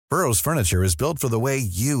Burrow's furniture is built for the way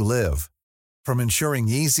you live. From ensuring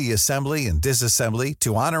easy assembly and disassembly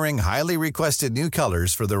to honoring highly requested new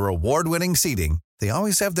colors for their award-winning seating, they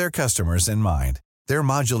always have their customers in mind. Their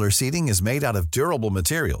modular seating is made out of durable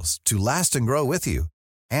materials to last and grow with you.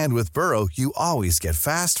 And with Burrow, you always get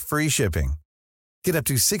fast, free shipping. Get up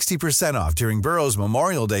to 60% off during Burrow's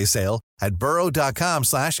Memorial Day sale at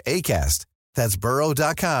burrow.com/ACAST. That's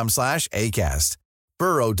burrow.com/ACAST.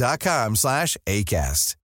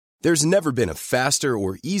 burrow.com/ACAST. There's never been a faster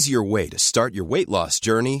or easier way to start your weight loss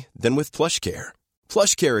journey than with PlushCare.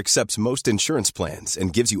 PlushCare accepts most insurance plans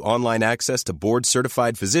and gives you online access to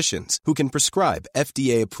board-certified physicians who can prescribe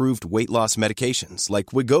FDA-approved weight loss medications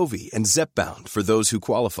like Wegovy and Zepbound for those who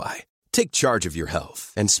qualify. Take charge of your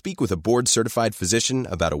health and speak with a board-certified physician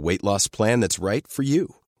about a weight loss plan that's right for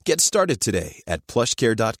you. Get started today at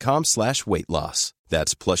plushcare.com/weight loss.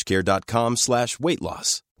 That's plushcare.com/weight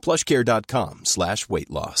loss. plushcare.com/weight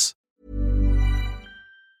loss.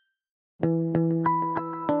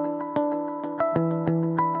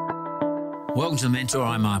 Welcome to The Mentor.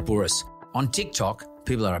 I'm Mark Bouris. On TikTok,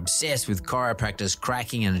 people are obsessed with chiropractors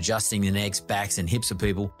cracking and adjusting the necks, backs, and hips of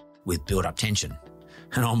people with built-up tension.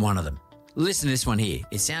 And I'm one of them. Listen to this one here.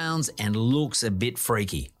 It sounds and looks a bit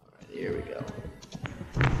freaky. Here we go.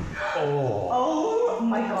 Oh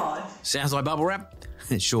my God. Sounds like bubble wrap?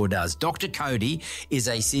 It sure does. Dr. Cody is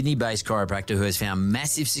a Sydney-based chiropractor who has found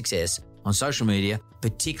massive success on social media,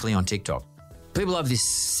 particularly on TikTok. People have this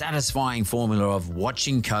satisfying formula of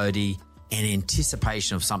watching Cody and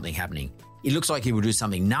anticipation of something happening. It looks like he will do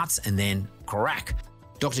something nuts and then crack.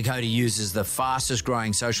 Dr. Cody uses the fastest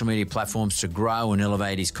growing social media platforms to grow and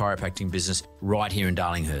elevate his chiropractic business right here in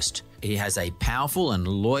Darlinghurst. He has a powerful and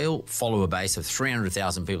loyal follower base of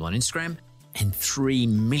 300,000 people on Instagram and 3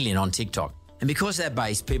 million on TikTok. And because of that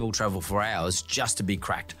base, people travel for hours just to be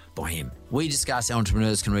cracked by him. We discuss how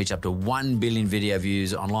entrepreneurs can reach up to 1 billion video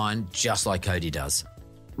views online, just like Cody does.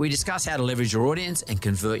 We discuss how to leverage your audience and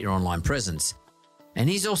convert your online presence. And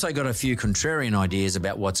he's also got a few contrarian ideas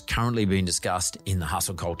about what's currently being discussed in the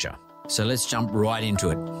hustle culture. So let's jump right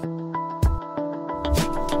into it.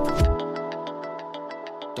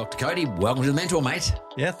 Dr. Cody, welcome to The Mentor, mate.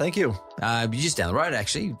 Yeah, thank you. You're just down the road,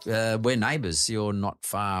 actually. We're neighbours. You're not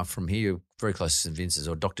far from here. You're very close to St. Vincent's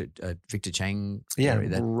or Dr. Victor Chang. Yeah, area,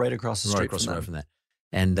 that, right across the street right across the road from from that.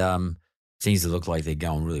 And things that look like they're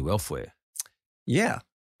going really well for you. Yeah.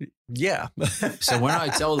 So when I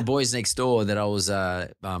tell the boys next door that I was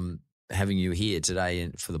having you here today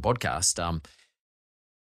for the podcast,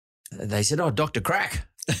 they said, "Oh, Dr. Crack."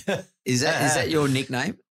 Is that your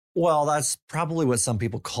nickname? Well, that's probably what some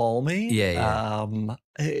people call me. Yeah.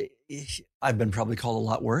 I've been probably called a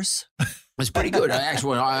lot worse. It's pretty good.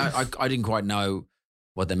 I didn't quite know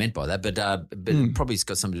what they meant by that, but probably it's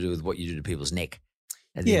got something to do with what you do to people's neck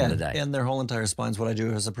at the end of the day. And their whole entire spine's what I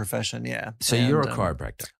do as a profession, yeah. So you're a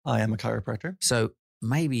chiropractor. I am a chiropractor. So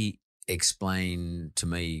maybe explain to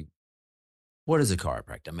me, what is a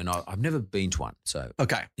chiropractor? I mean, I've never been to one. So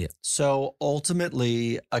Okay. Yeah. So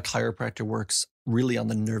ultimately, a chiropractor works really on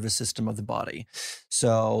the nervous system of the body.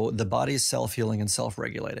 So the body is self-healing and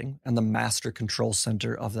self-regulating, and the master control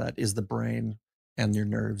center of that is the brain and your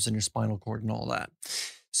nerves and your spinal cord and all that.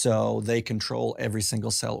 So they control every single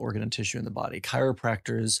cell, organ, and tissue in the body.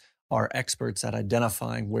 Chiropractors are experts at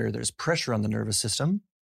identifying where there's pressure on the nervous system,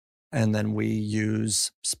 and then we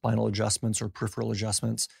use spinal adjustments or peripheral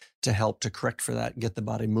adjustments to help to correct for that, get the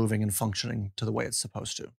body moving and functioning to the way it's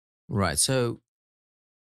supposed to. Right. So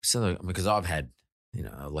because I've had,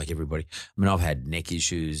 like everybody, I've had neck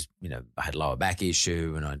issues, I had lower back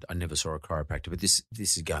issue, and I never saw a chiropractor, but this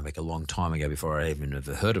is going back a long time ago before I even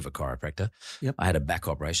ever heard of a chiropractor. Yep. I had a back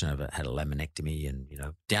operation. I had a laminectomy and,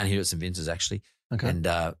 down here at St. Vincent's actually. Okay. And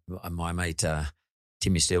my mate,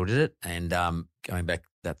 Timmy Steele did it. And going back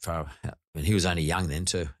that far, he was only young then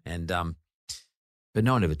too. And but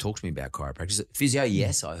no one ever talked to me about chiropractors. Physio,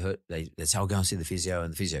 yes, I heard they said, "I'll go and see the physio,"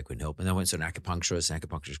 and the physio couldn't help. And then I went to an acupuncturist, and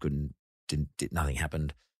acupuncturist nothing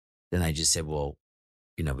happened. Then they just said, "Well,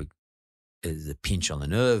 there's a pinch on the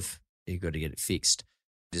nerve. You've got to get it fixed."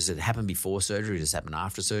 Does it happen before surgery? Does it happen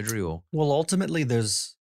after surgery? Or well, ultimately,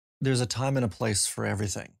 there's a time and a place for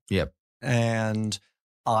everything. Yep. And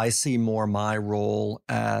I see more my role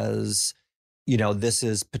as, this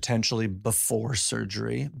is potentially before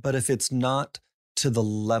surgery, but if it's not to the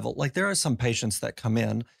level, like there are some patients that come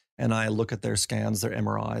in and I look at their scans, their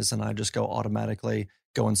MRIs, and I just go automatically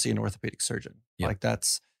go and see an orthopedic surgeon. Yep. Like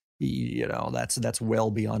that's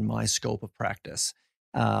well beyond my scope of practice.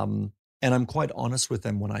 And I'm quite honest with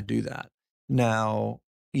them when I do that. Now,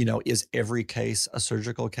 is every case a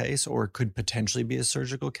surgical case or could potentially be a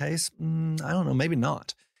surgical case? I don't know, maybe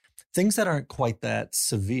not. Things that aren't quite that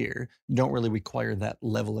severe don't really require that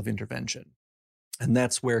level of intervention. And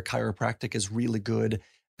that's where chiropractic is really good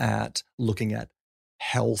at looking at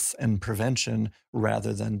health and prevention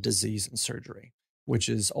rather than disease and surgery, which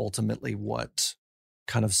is ultimately what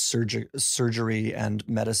kind of surgery and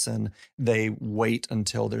medicine, they wait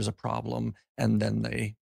until there's a problem and then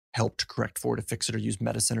they help to correct for it, to fix it, or use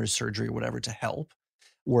medicine or surgery or whatever to help.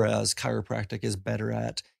 Whereas chiropractic is better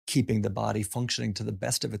at keeping the body functioning to the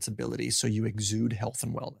best of its ability, so you exude health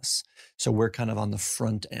and wellness. So we're kind of on the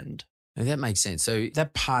front end. And that makes sense. So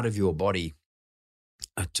that part of your body,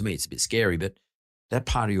 to me, it's a bit scary, but that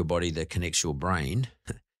part of your body that connects your brain,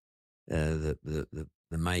 the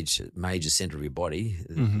major center of your body,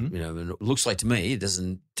 Mm-hmm. and it looks like to me it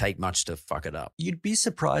doesn't take much to fuck it up. You'd be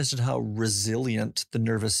surprised at how resilient the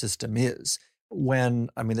nervous system is.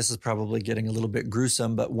 This is probably getting a little bit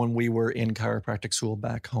gruesome, but when we were in chiropractic school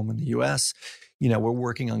back home in the US, we're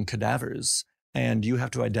working on cadavers and you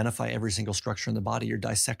have to identify every single structure in the body. You're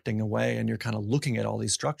dissecting away and you're kind of looking at all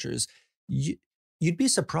these structures. You'd be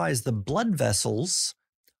surprised. The blood vessels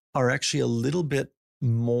are actually a little bit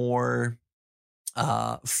more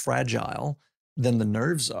fragile than the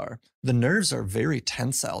nerves are. The nerves are very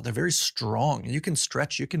tensile. They're very strong. You can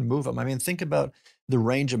stretch, you can move them. Think about the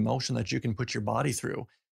range of motion that you can put your body through.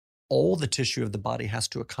 All the tissue of the body has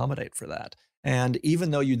to accommodate for that. And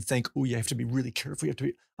even though you'd think, oh, you have to be really careful.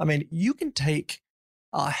 You can take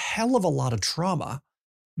a hell of a lot of trauma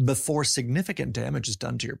before significant damage is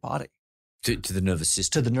done to your body. To the nervous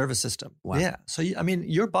system? To the nervous system. Wow. Yeah. So,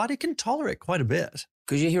 your body can tolerate quite a bit.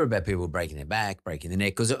 Because you hear about people breaking their back, breaking their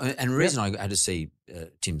neck. And the reason I had to see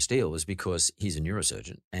Tim Steele was because he's a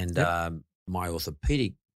neurosurgeon. And my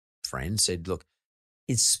orthopedic friend said, look,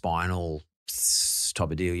 it's spinal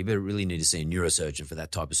type of deal. You better really need to see a neurosurgeon for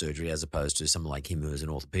that type of surgery as opposed to someone like him who is an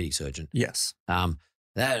orthopedic surgeon. Yes.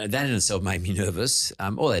 That in itself made me nervous.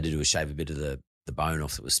 All they had to do was shave a bit of the bone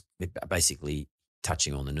off that was basically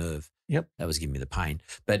touching on the nerve. Yep. That was giving me the pain.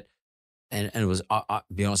 But, and it was, I'll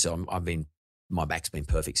be honest, my back's been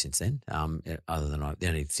perfect since then. Other than the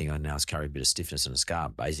only thing I now is carry a bit of stiffness and a scar,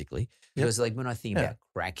 basically. Yep. Because when I think about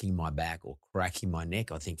cracking my back or cracking my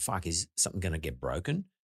neck, I think, fuck, is something going to get broken?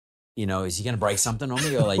 Is he going to break something on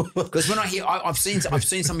me? Or because when I hear, I've seen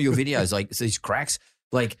some of your videos, these cracks.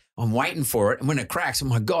 I'm waiting for it, and when it cracks, oh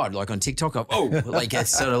my god! On TikTok,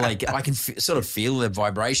 it's sort of I can sort of feel the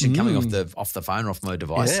vibration coming off the phone or off my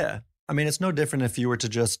device. Yeah, it's no different if you were to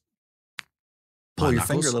just pull your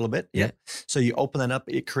finger a little bit. Yeah. So you open that up,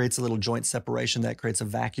 it creates a little joint separation that creates a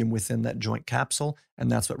vacuum within that joint capsule,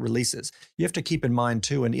 and that's what releases. You have to keep in mind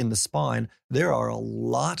too, and in the spine, there are a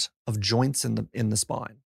lot of joints in the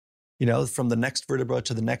spine. From the next vertebra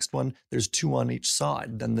to the next one, there's 2 on each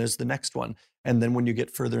side. Then there's the next one. And then when you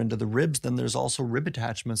get further into the ribs, then there's also rib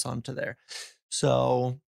attachments onto there.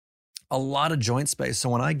 So a lot of joint space. So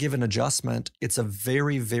when I give an adjustment, it's a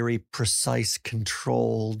very, very precise,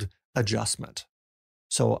 controlled adjustment.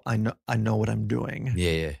 So I know what I'm doing.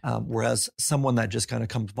 Yeah. Whereas someone that just kind of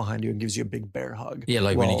comes behind you and gives you a big bear hug. Yeah,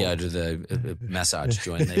 when you go to the massage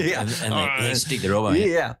joint and they stick their elbow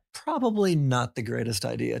in. Yeah, probably not the greatest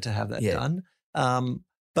idea to have that done.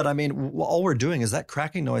 But all we're doing is that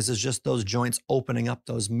cracking noise is just those joints opening up,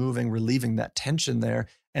 those moving, relieving that tension there.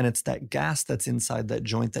 And it's that gas that's inside that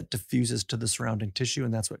joint that diffuses to the surrounding tissue.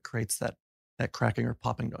 And that's what creates that cracking or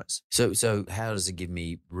popping noise. So how does it give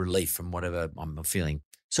me relief from whatever I'm feeling?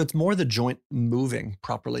 So it's more the joint moving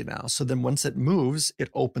properly now. So then once it moves,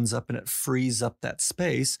 it opens up and it frees up that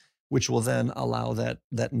space, which will then allow that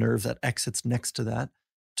nerve that exits next to that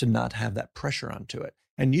to not have that pressure onto it.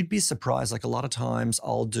 And you'd be surprised, a lot of times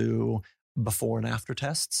I'll do before and after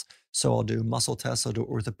tests. So I'll do muscle tests, I'll do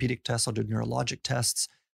orthopedic tests, I'll do neurologic tests.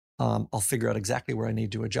 I'll figure out exactly where I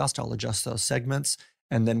need to adjust. I'll adjust those segments.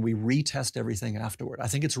 And then we retest everything afterward. I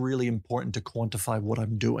think it's really important to quantify what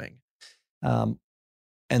I'm doing. And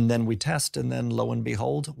then we test, and then lo and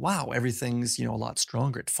behold, wow, everything's, a lot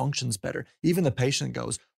stronger. It functions better. Even the patient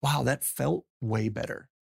goes, wow, that felt way better.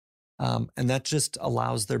 And that just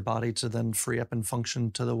allows their body to then free up and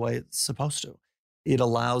function to the way it's supposed to. It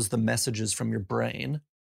allows the messages from your brain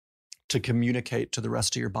to communicate to the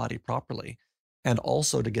rest of your body properly, and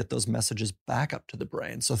also to get those messages back up to the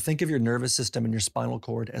brain. So think of your nervous system and your spinal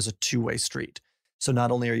cord as a two-way street. So not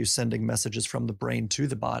only are you sending messages from the brain to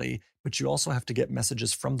the body, but you also have to get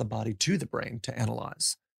messages from the body to the brain to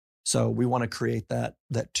analyze. So we want to create that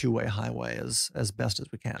two-way highway as best as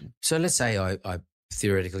we can. So let's say I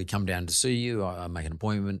theoretically come down to see you. I make an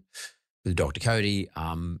appointment with Dr. Cody.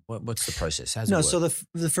 What's the process? How's it work? So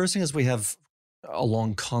the first thing is we have a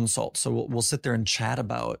long consult. So we'll sit there and chat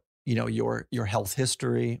about your health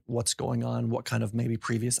history, what's going on, what kind of maybe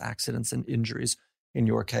previous accidents and injuries, in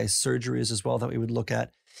your case, surgeries as well that we would look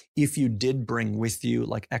at. If you did bring with you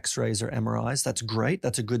like x-rays or MRIs, that's great.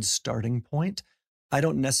 That's a good starting point. I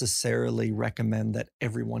don't necessarily recommend that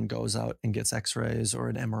everyone goes out and gets x-rays or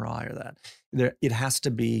an MRI or that. It has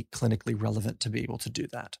to be clinically relevant to be able to do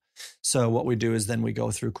that. So what we do is then we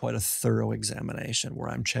go through quite a thorough examination where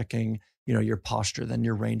I'm checking, your posture, then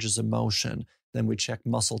your ranges of motion. Then we check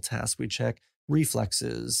muscle tests. We check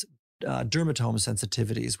reflexes, dermatome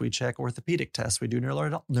sensitivities. We check orthopedic tests. We do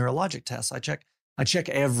neurologic tests. I check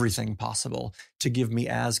everything possible to give me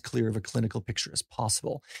as clear of a clinical picture as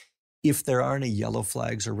possible. If there are any yellow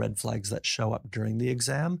flags or red flags that show up during the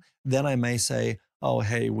exam, then I may say, oh,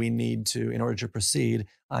 hey, in order to proceed,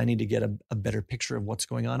 I need to get a better picture of what's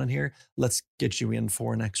going on in here. Let's get you in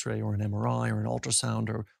for an x-ray or an MRI or an ultrasound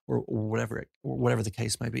or whatever the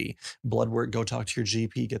case may be. Blood work, go talk to your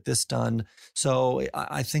GP, get this done. So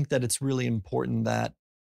I think that it's really important that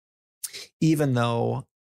even though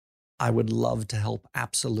I would love to help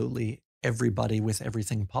absolutely everybody with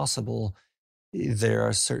everything possible, there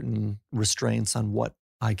are certain restraints on what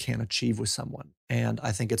I can achieve with someone. And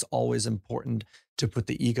I think it's always important to put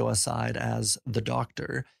the ego aside as the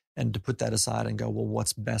doctor and to put that aside and go, well,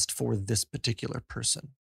 what's best for this particular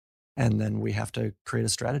person? And then we have to create a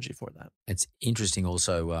strategy for that. It's interesting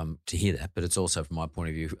also to hear that, but it's also, from my point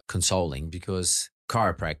of view, consoling, because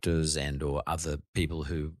chiropractors and or other people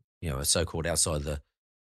who, are so-called outside the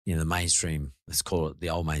mainstream, let's call it the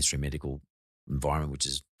old mainstream medical environment, which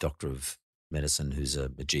is doctor of medicine who's a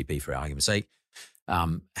GP for argument's sake,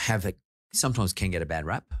 sometimes can get a bad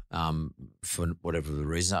rap for whatever the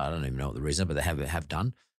reason. I don't even know what the reason, but they have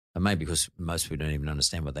done. And maybe because most people don't even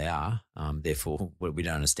understand what they are. Therefore, what we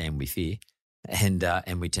don't understand, we fear,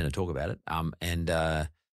 and we tend to talk about it.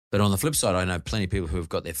 But on the flip side, I know plenty of people who have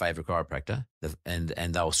got their favorite chiropractor,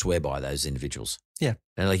 and they'll swear by those individuals. Yeah,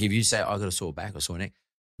 and like if you say, "I got a sore back or sore neck,"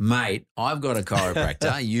 mate, I've got a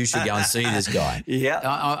chiropractor. You should go and see this guy. Yeah.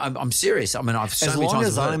 I'm serious. I mean, I've so as many times.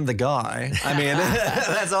 As long as I'm the guy, I mean,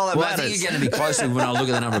 that's all that matters. I think you're going to be closer when I look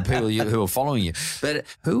at the number of people who are following you. But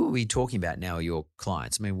who are we talking about now, your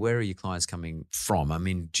clients? I mean, where are your clients coming from? I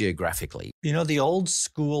mean, geographically. The old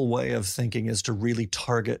school way of thinking is to really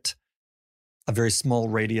target a very small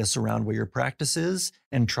radius around where your practice is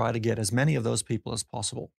and try to get as many of those people as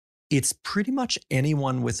possible. It's pretty much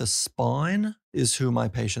anyone with a spine is who my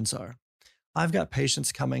patients are. I've got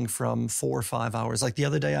patients coming from 4 or 5 hours. Like the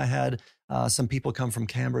other day I had some people come from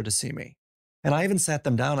Canberra to see me. And I even sat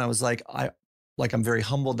them down. I was like, I'm very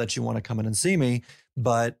humbled that you want to come in and see me,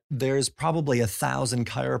 but there's probably 1,000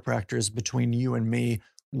 chiropractors between you and me.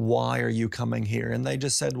 Why are you coming here? And they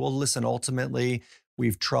just said, well, listen, ultimately,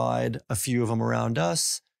 we've tried a few of them around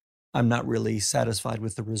us. I'm not really satisfied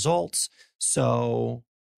with the results. So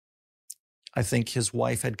I think his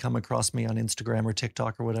wife had come across me on Instagram or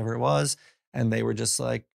TikTok or whatever it was. And they were just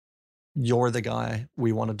like, you're the guy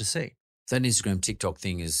we wanted to see. That Instagram TikTok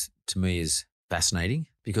thing to me is fascinating,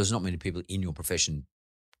 because not many people in your profession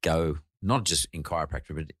go, not just in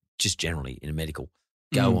chiropractor, but just generally in a medical,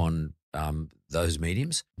 go on those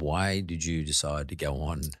mediums. Why did you decide to go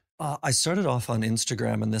on? I started off on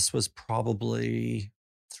Instagram, and this was probably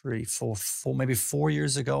 4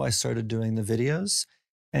 years ago. I started doing the videos.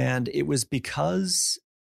 And it was because,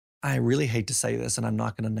 I really hate to say this, and I'm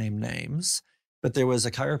not going to name names, but there was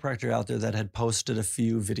a chiropractor out there that had posted a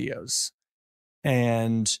few videos.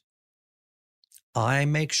 And I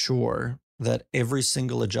make sure that every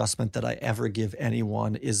single adjustment that I ever give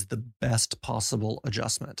anyone is the best possible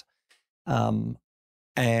adjustment.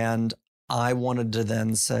 And I wanted to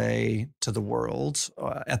then say to the world,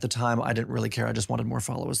 at the time, I didn't really care. I just wanted more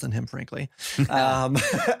followers than him, frankly. He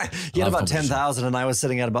had about 10,000 and I was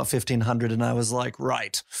sitting at about 1,500. And I was like,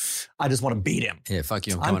 right, I just want to beat him. Yeah, fuck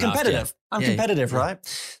you. I'm competitive. I'm competitive, yeah.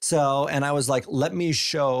 Right? So, and I was like, let me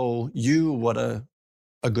show you what a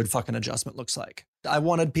good fucking adjustment looks like. I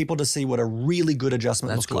wanted people to see what a really good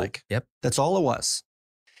adjustment looked like. Yep. That's all it was.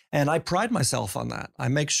 And I pride myself on that. I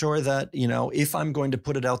make sure that, if I'm going to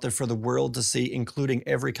put it out there for the world to see, including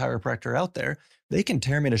every chiropractor out there, they can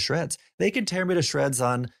tear me to shreds. They can tear me to shreds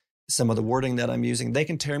on some of the wording that I'm using. They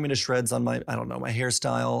can tear me to shreds on my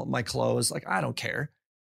hairstyle, my clothes. Like, I don't care.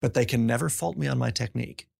 But they can never fault me on my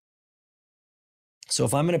technique. So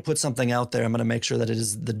if I'm going to put something out there, I'm going to make sure that it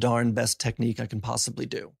is the darn best technique I can possibly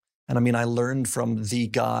do. And I mean, I learned from the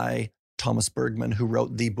guy, Thomas Bergman, who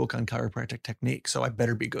wrote the book on chiropractic technique. So I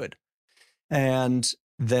better be good. And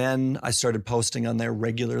then I started posting on their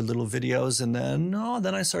regular little videos. And then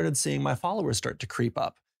I started seeing my followers start to creep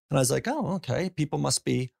up. And I was like, oh, okay, people must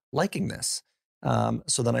be liking this.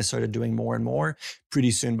 So then I started doing more and more.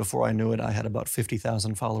 Pretty soon before I knew it, I had about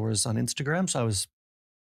 50,000 followers on Instagram. So I was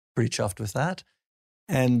pretty chuffed with that.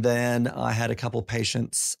 And then I had a couple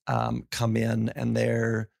patients come in, and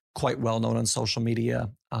they're quite well known on social media.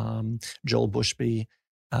 Joel Bushby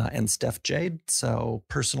and Steph Jade. So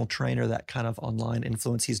personal trainer, that kind of online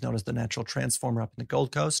influence. He's known as the natural transformer up in the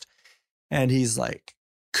Gold Coast. And he's like,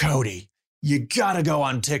 Cody, you got to go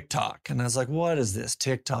on TikTok. And I was like, what is this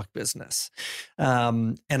TikTok business?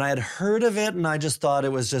 And I had heard of it, and I just thought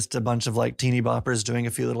it was just a bunch of like teeny boppers doing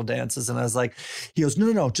a few little dances. And I was like, he goes,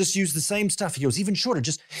 no, just use the same stuff. He goes, even shorter,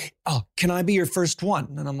 can I be your first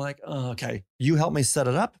one? And I'm like, oh, okay, you help me set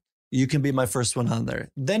it up. You can be my first one on there.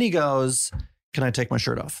 Then he goes, can I take my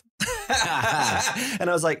shirt off? And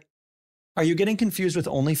I was like, are you getting confused with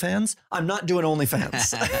OnlyFans? I'm not doing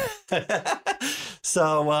OnlyFans.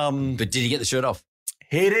 So, but did he get the shirt off?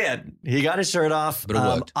 He did. He got his shirt off. But it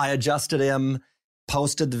worked. I adjusted him,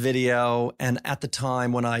 posted the video, and at the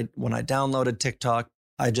time when I downloaded TikTok,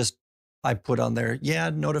 I put on there, yeah,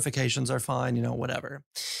 notifications are fine, whatever.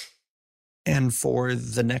 And for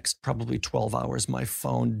the next probably 12 hours, my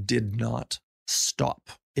phone did not stop.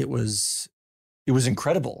 It was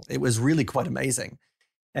incredible. It was really quite amazing.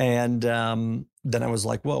 And then I was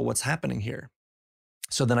like, whoa, what's happening here?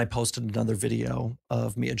 So then I posted another video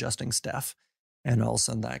of me adjusting Steph, and all of a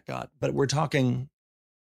sudden that but we're talking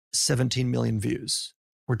 17 million views.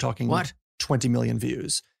 We're talking what? 20 million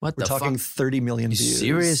views. What we're the talking fuck? 30 million views.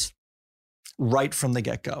 Serious? Right from the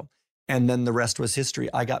get-go. And then the rest was history.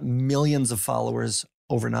 I got millions of followers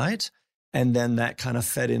overnight. And then that kind of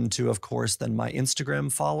fed into, of course, then my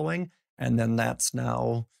Instagram following. And then that's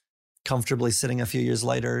now comfortably sitting a few years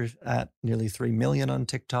later at nearly 3 million on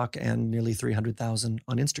TikTok and nearly 300,000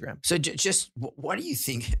 on Instagram. So just what do you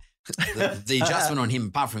think the adjustment on him,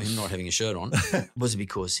 apart from him not having a shirt on, was it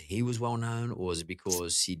because he was well known, or was it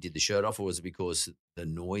because he did the shirt off, or was it because the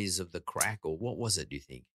noise of the crack, or what was it, do you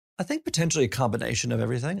think? I think potentially a combination of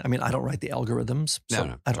everything. I mean, I don't write the algorithms, so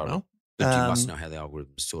No, I don't know. But you must know how the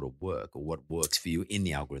algorithms sort of work, or what works for you in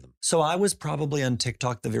the algorithm. So I was probably on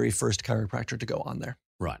TikTok the very first chiropractor to go on there.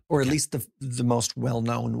 Right. Or at least the most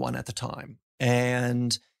well-known one at the time.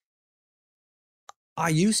 And I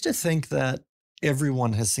used to think that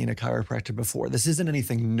everyone has seen a chiropractor before. This isn't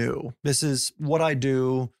anything new. This is what I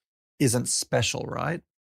do isn't special, right?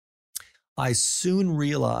 I soon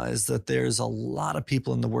realized that there's a lot of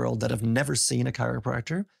people in the world that have never seen a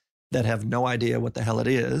chiropractor, that have no idea what the hell it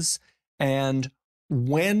is. And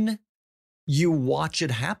when you watch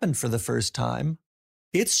it happen for the first time,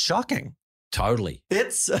 it's shocking. Totally.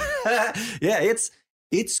 It's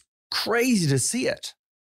it's crazy to see it.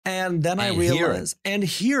 And then I realized and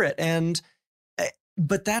hear it.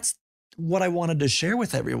 But that's what I wanted to share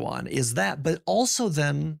with everyone is that, but also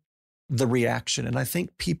then the reaction. And I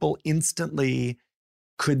think people instantly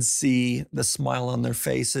could see the smile on their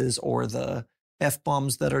faces, or the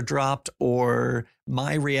F-bombs that are dropped, or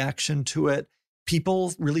my reaction to it.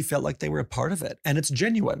 People really felt like they were a part of it. And it's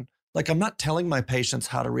genuine. Like, I'm not telling my patients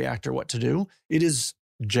how to react or what to do. It is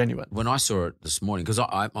genuine. When I saw it this morning, because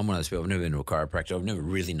I'm one of those people, I've never been to a chiropractor. I've never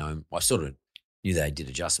really known. I sort of knew they did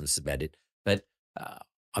adjustments about it, but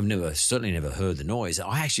I've certainly never heard the noise.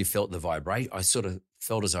 I actually felt the vibration. I sort of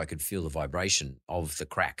felt as though I could feel the vibration of the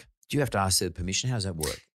crack. Do you have to ask their permission? How does that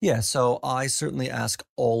work? Yeah, so I certainly ask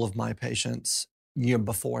all of my patients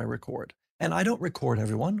before I record. And I don't record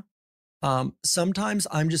everyone. Sometimes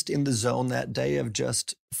I'm just in the zone that day of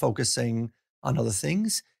just focusing on other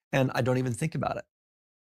things, and I don't even think about it.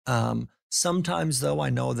 Sometimes, though, I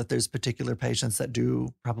know that there's particular patients that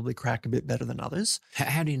do probably crack a bit better than others.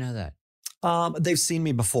 How do you know that? They've seen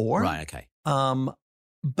me before. Right, okay.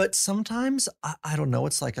 But sometimes, I don't know,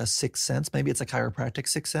 it's like a sixth sense. Maybe it's a chiropractic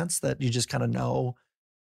sixth sense that you just kind of know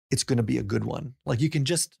it's going to be a good one. Like you can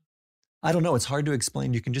just, I don't know, it's hard to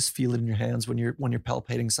explain. You can just feel it in your hands when you're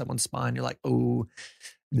palpating someone's spine. You're like, oh,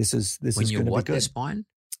 this is going to be good. When you what, their spine?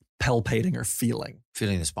 Palpating or feeling.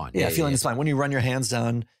 Feeling the spine. Yeah, feeling the spine. When you run your hands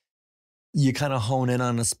down, you kind of hone in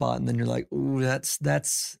on a spot, and then you're like, ooh,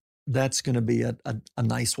 that's going to be a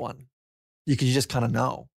nice one. You just kind of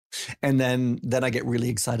know. And then I get really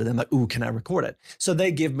excited. I'm like, ooh, can I record it? So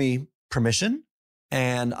they give me permission,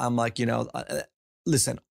 and I'm like,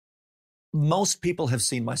 listen, most people have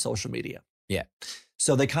seen my social media. Yeah.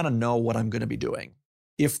 So they kind of know what I'm going to be doing.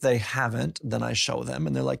 If they haven't, then I show them,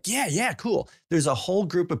 and they're like, yeah, cool. There's a whole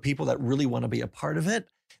group of people that really want to be a part of it,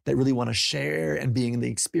 that really want to share and being in the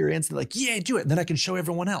experience. They're like, yeah, do it. And then I can show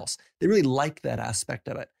everyone else. They really like that aspect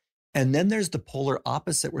of it. And then there's the polar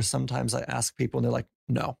opposite, where sometimes I ask people and they're like,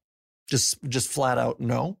 no, just flat out,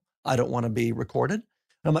 no, I don't want to be recorded.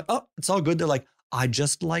 And I'm like, oh, it's all good. They're like, I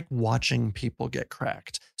just like watching people get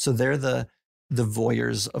cracked. So they're the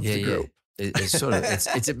voyeurs of the group. It's sort of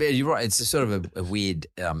it's a bit, you're right. It's a sort of a weird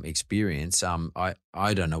experience. I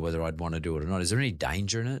don't know whether I'd want to do it or not. Is there any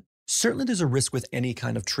danger in it? Certainly, there's a risk with any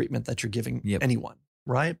kind of treatment that you're giving anyone,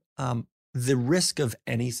 right? The risk of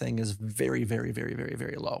anything is very, very, very, very,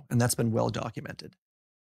 very low, and that's been well documented.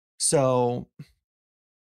 So,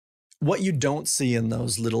 what you don't see in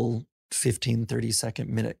those little 15,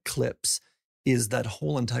 30-second-minute clips is that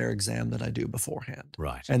whole entire exam that I do beforehand.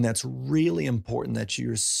 Right. And that's really important that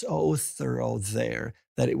you're so thorough there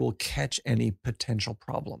that it will catch any potential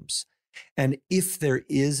problems. And if there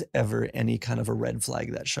is ever any kind of a red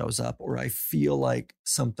flag that shows up, or I feel like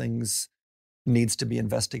something's needs to be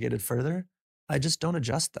investigated further, I just don't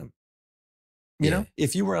adjust them. You know,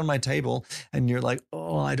 if you were on my table and you're like,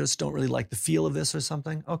 oh, I just don't really like the feel of this or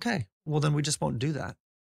something. Okay, well, then we just won't do that.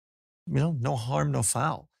 You know, no harm, no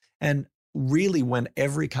foul. And really, when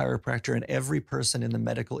every chiropractor and every person in the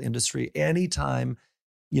medical industry, anytime,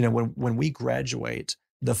 you know, when we graduate,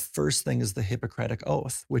 the first thing is the Hippocratic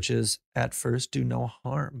Oath, which is at first do no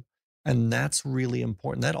harm. And that's really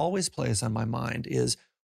important. That always plays on my mind is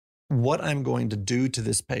what I'm going to do to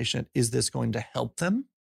this patient. Is this going to help them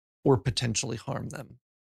or potentially harm them?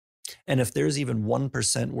 And if there's even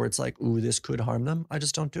 1% where it's like, ooh, this could harm them, I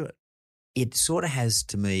just don't do it. It sort of has,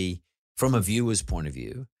 to me, from a viewer's point of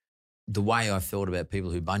view, the way I felt about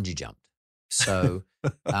people who bungee jumped. So,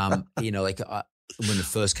 you know, like when it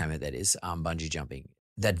first came out, that is bungee jumping,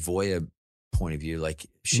 that voyeur point of view, like,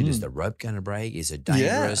 shit, is the rope going to break? Is it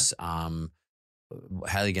dangerous?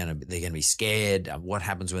 How are they going to, they're going to be scared? What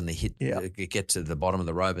happens when they get to the bottom of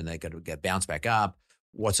the rope and they got to get bounced back up?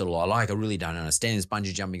 What's it like? I really don't understand this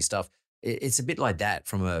bungee jumping stuff. It's a bit like that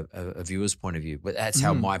from a viewer's point of view, but that's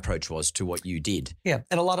how my approach was to what you did. Yeah.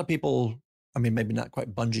 And a lot of people, I mean, maybe not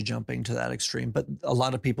quite bungee jumping to that extreme, but a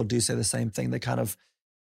lot of people do say the same thing. They kind of,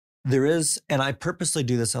 there is, and I purposely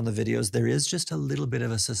do this on the videos, there is just a little bit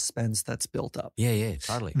of a suspense that's built up. Yeah,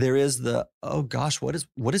 totally. There is the, oh gosh, what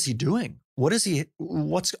is he doing?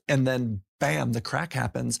 And then bam, the crack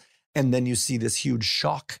happens. And then you see this huge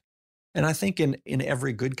shock. And I think in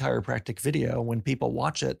every good chiropractic video, when people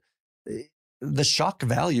watch it, the shock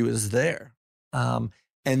value is there. And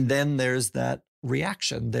then there's that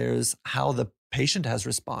reaction. There's how the patient has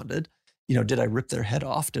responded. You know, did I rip their head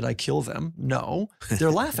off? Did I kill them? No.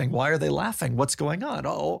 They're laughing. Why are they laughing? What's going on?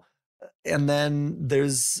 Oh, and then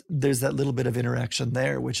there's that little bit of interaction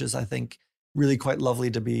there, which is, I think, really quite lovely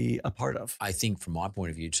to be a part of. I think from my point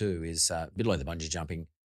of view too is a bit like the bungee jumping.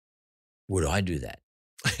 Would I do that?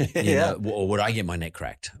 You know, or would I get my neck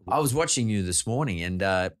cracked? I was watching you this morning, and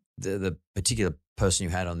the particular person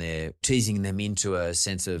you had on there teasing them into a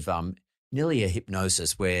sense of nearly a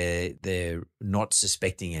hypnosis where they're not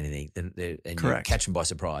suspecting anything, and you catch them by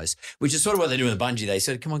surprise, which is sort of what they do with the bungee. They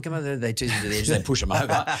said, come on, they tease them to the edge, they push them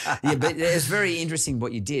over. Yeah, but it's very interesting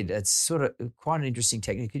what you did. It's sort of quite an interesting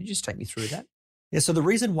technique. Could you just take me through that? Yeah, so the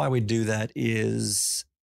reason why we do that is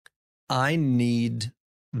I need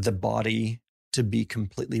the body to be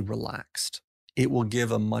completely relaxed. It will give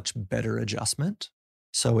a much better adjustment.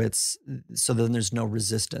 So then there's no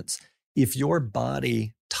resistance. If your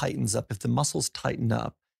body tightens up, if the muscles tighten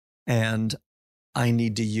up and I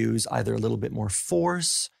need to use either a little bit more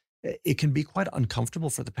force, it can be quite uncomfortable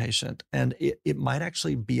for the patient. And it might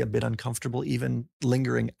actually be a bit uncomfortable even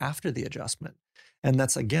lingering after the adjustment. And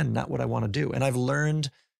that's, again, not what I want to do. And I've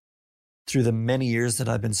learned through the many years that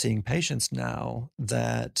I've been seeing patients now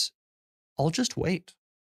that I'll just wait.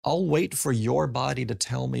 I'll wait for your body to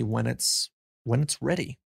tell me when it's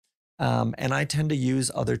ready. And I tend to use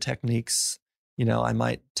other techniques. You know, I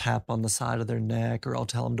might tap on the side of their neck, or I'll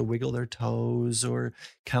tell them to wiggle their toes or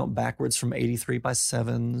count backwards from 83 by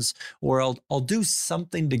sevens, or I'll do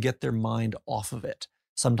something to get their mind off of it.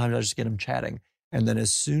 Sometimes I just get them chatting. And then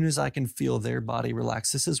as soon as I can feel their body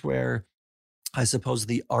relax, this is where I suppose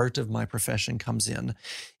the art of my profession comes in,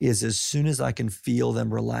 is as soon as I can feel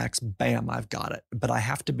them relax, bam, I've got it. But I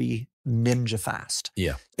have to be ninja fast.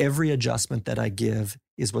 Yeah. Every adjustment that I give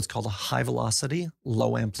is what's called a high velocity,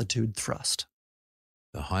 low amplitude thrust.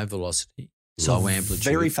 The high velocity, low amplitude.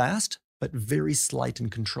 Very fast, but very slight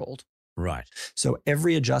and controlled. Right. So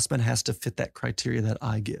every adjustment has to fit that criteria that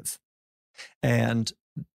I give. And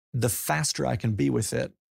the faster I can be with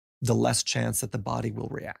it, the less chance that the body will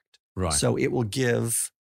react. Right. So it will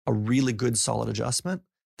give a really good solid adjustment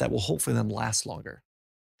that will hopefully then last longer.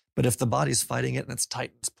 But if the body's fighting it and it's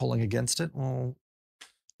tight, it's pulling against it, well,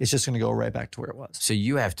 it's just going to go right back to where it was. So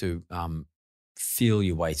you have to feel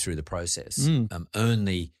your way through the process, earn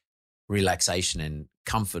the relaxation and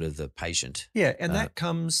comfort of the patient. Yeah. And that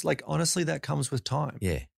comes, like, honestly, that comes with time.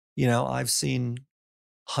 Yeah. You know, I've seen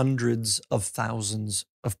hundreds of thousands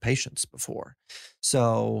of patients before.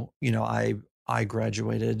 So, you know, I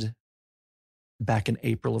graduated back in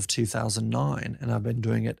April of 2009, and I've been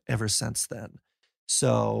doing it ever since then.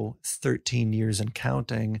 So 13 years and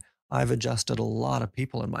counting, I've adjusted a lot of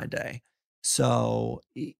people in my day. So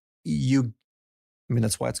I mean,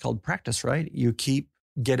 that's why it's called practice, right? You keep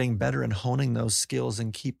getting better and honing those skills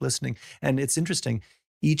and keep listening. And it's interesting,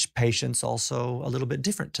 each patient's also a little bit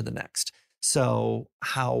different to the next. So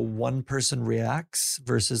how one person reacts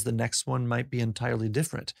versus the next one might be entirely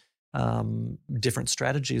different. Different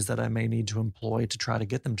strategies that I may need to employ to try to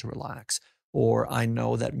get them to relax. Or I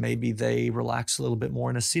know that maybe they relax a little bit more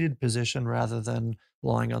in a seated position rather than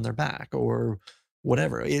lying on their back or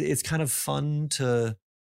whatever. It's kind of fun to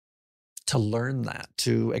learn that,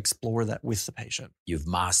 to explore that with the patient. You've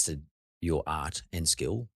mastered your art and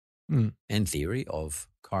skill and theory of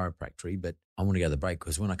chiropractic, but I want to go to the break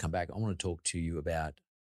because when I come back, I want to talk to you about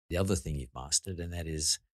the other thing you've mastered, and that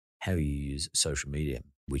is how you use social media,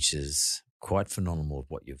 which is quite phenomenal of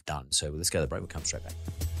what you've done. So let's go to the break. We'll come straight back.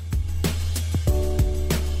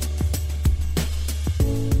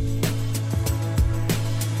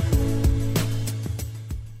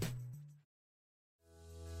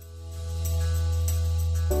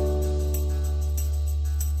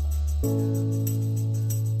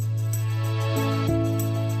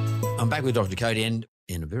 I'm back with Dr. Cody, and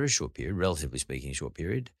in a very short period, relatively speaking, short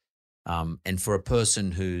period, and for a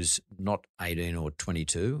person who's not 18 or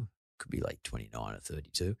 22, could be like 29 or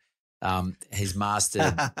 32, has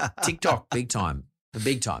mastered TikTok big time.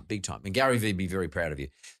 And Gary Vee would be very proud of you.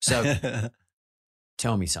 So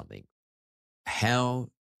tell me something. How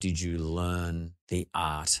did you learn the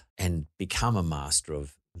art and become a master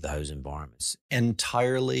of those environments?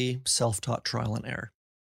 Entirely self-taught trial and error.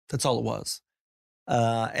 That's all it was.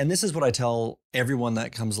 And this is what I tell everyone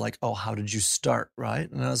that comes like, oh, how did you start, right?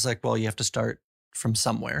 And I was like, well, you have to start from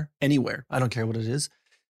somewhere, anywhere. I don't care what it is.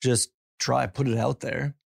 Just try, put it out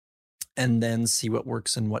there, and then see what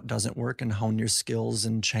works and what doesn't work and hone your skills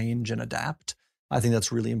and change and adapt. I think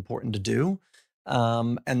that's really important to do.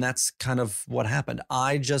 And that's kind of what happened.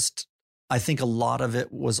 I think a lot of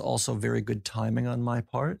it was also very good timing on my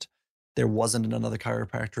part. There wasn't another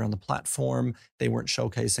chiropractor on the platform. They weren't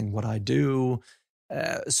showcasing what I do.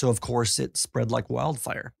 So of course it spread like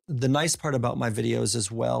wildfire. The nice part about my videos as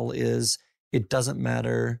well is it doesn't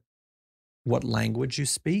matter what language you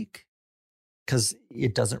speak, because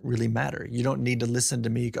it doesn't really matter. You don't need to listen to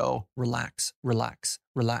me go, relax, relax,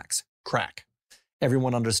 relax, crack.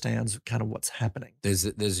 Everyone understands kind of what's happening. There's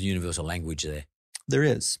a universal language there. There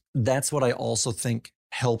is. That's what I also think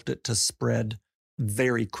helped it to spread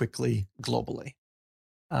very quickly globally.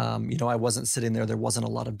 I wasn't sitting there. There wasn't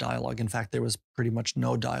a lot of dialogue. In fact, there was pretty much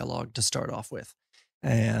no dialogue to start off with.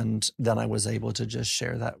 And then I was able to just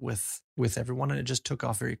share that with everyone, and it just took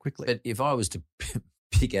off very quickly. But if I was to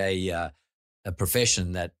pick a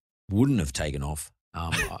profession that wouldn't have taken off,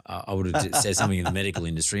 I would have said something in the medical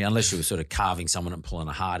industry, unless you were sort of carving someone and pulling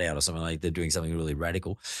a heart out or something like they're doing something really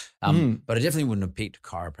radical. But I definitely wouldn't have picked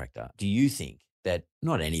chiropractor. Do you think that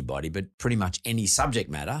not anybody, but pretty much any subject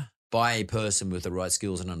matter by a person with the right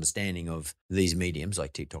skills and understanding of these mediums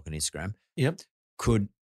like TikTok and Instagram could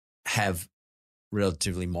have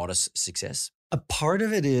relatively modest success? A part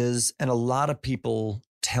of it is, and a lot of people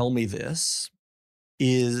tell me this,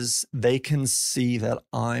 is they can see that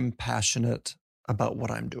I'm passionate about what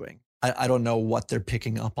I'm doing. I don't know what they're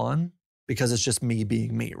picking up on because it's just me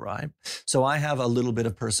being me, right? So I have a little bit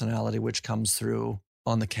of personality which comes through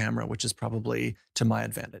on the camera, which is probably to my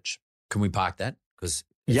advantage. Can we park that? Because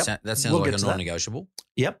that sounds like a non-negotiable.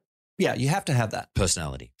 Yep. Yeah, you have to have that.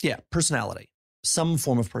 Personality. Yeah, personality. Some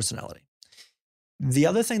form of personality. The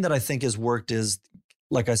other thing that I think has worked is,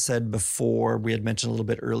 like I said before, we had mentioned a little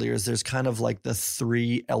bit earlier, is there's kind of like the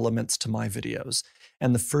 3 elements to my videos.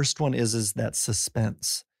 And the first one is that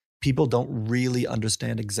suspense. People don't really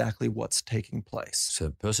understand exactly what's taking place.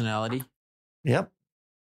 So personality. Yep.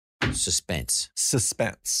 Suspense.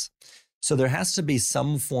 So there has to be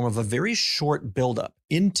some form of a very short buildup.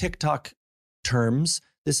 In TikTok terms,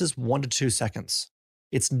 this is 1 to 2 seconds.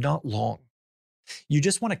 It's not long. You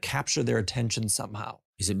just want to capture their attention somehow.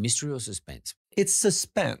 Is it mystery or suspense? It's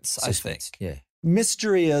suspense, I think. Yeah.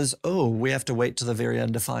 Mystery is, we have to wait to the very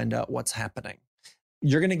end to find out what's happening.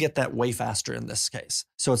 You're going to get that way faster in this case.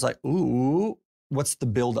 So it's like, ooh, what's the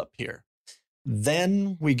buildup here?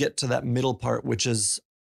 Then we get to that middle part, which is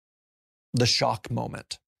the shock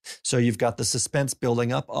moment. So you've got the suspense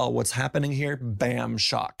building up. Oh, what's happening here? Bam,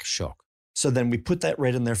 shock. So then we put that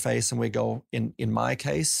right in their face and we go, in my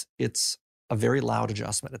case, it's a very loud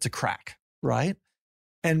adjustment. It's a crack, right?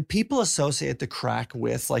 And people associate the crack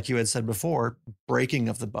with, like you had said before, breaking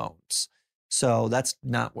of the bones. So that's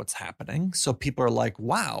not what's happening. So people are like,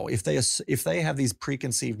 wow, if they have these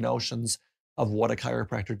preconceived notions of what a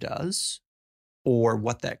chiropractor does or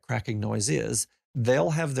what that cracking noise is, they'll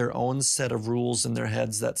have their own set of rules in their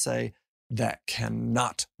heads that say that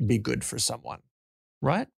cannot be good for someone,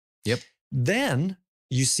 right? Yep. Then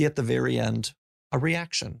you see at the very end a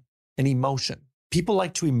reaction, an emotion. People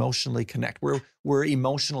like to emotionally connect. We're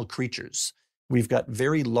emotional creatures. We've got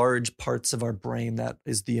very large parts of our brain that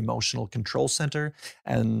is the emotional control center,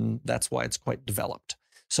 and that's why it's quite developed.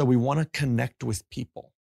 So we want to connect with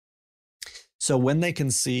people. So when they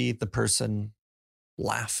can see the person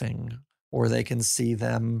laughing, or they can see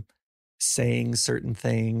them saying certain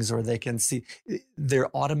things, or they can see,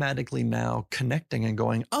 they're automatically now connecting and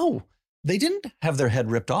going, oh, they didn't have their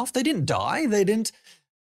head ripped off. They didn't die.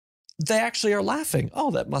 They actually are laughing.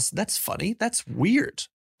 Oh, that's funny. That's weird.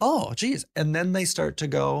 Oh, geez. And then they start to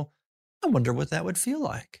go, I wonder what that would feel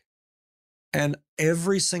like. And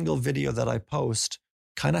every single video that I post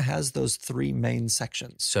kind of has those three main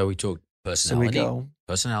sections. So we talk personality. So we go,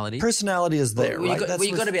 personality. Personality is there, right?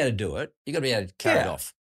 You've got to be able to do it. You've got to be able to carry it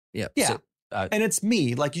off. Yeah. Yeah. So, and it's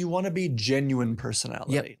me. Like, you want to be genuine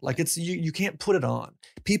personality. Yep. Like, it's you can't put it on.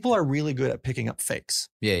 People are really good at picking up fakes.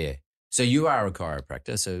 Yeah. So you are a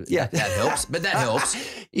chiropractor, so that helps. But that helps.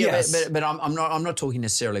 Yes. But I'm not talking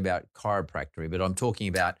necessarily about chiropractic, but I'm talking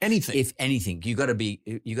about anything. If anything, you got to be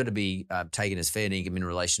taken as fair dinkum in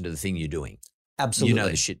relation to the thing you're doing. Absolutely. You know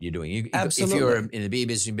the shit you're doing. Absolutely. If you're in the beer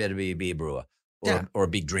business, you better be a beer brewer or a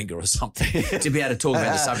big drinker or something to be able to talk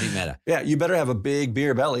about the subject matter. Yeah, you better have a big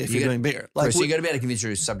beer belly if you're doing beer. So you got to be able to convince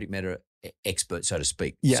you're a subject matter expert, so to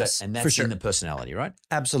speak. Yes, and that's for sure. in the personality, right?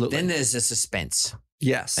 Absolutely. Then there's the suspense.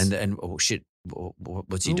 Yes. And oh shit,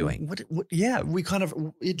 what's he doing?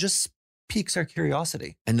 It just piques our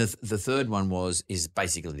curiosity. And the third one is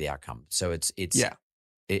basically the outcome. So it's the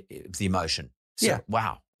emotion. So,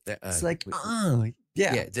 wow. It's like,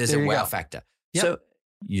 there's a wow factor. Yep. So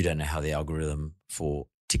you don't know how the algorithm for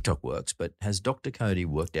TikTok works, but has Dr. Cody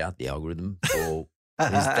worked out the algorithm for?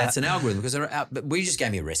 That's an algorithm but we just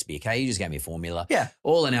gave me a recipe. Okay, you just gave me a formula. Yeah.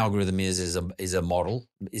 All an algorithm is a model,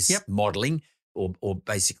 modeling, or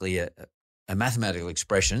basically a mathematical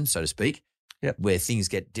expression, so to speak, where things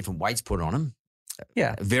get different weights put on them.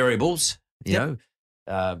 Yeah. Variables. You know,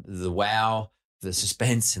 the wow, the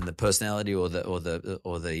suspense, and the personality, or the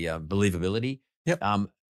believability. Yep.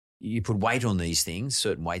 You put weight on these things,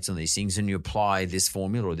 certain weights on these things, and you apply this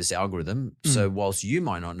formula or this algorithm. So whilst you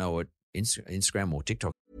might not know it, Instagram or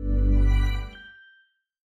TikTok.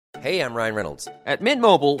 Hey, I'm Ryan Reynolds. At Mint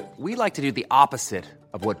Mobile, we like to do the opposite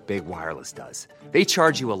of what Big Wireless does. They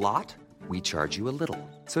charge you a lot, we charge you a little.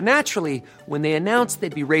 So naturally, when they announced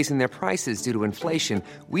they'd be raising their prices due to inflation,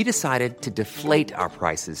 we decided to deflate our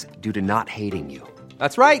prices due to not hating you.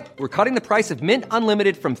 That's right. We're cutting the price of Mint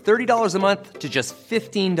Unlimited from $30 a month to just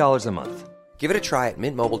 $15 a month. Give it a try at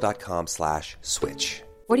mintmobile.com/switch.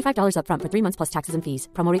 $45 up front for 3 months plus taxes and fees.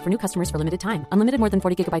 Promo rate for new customers for limited time. Unlimited more than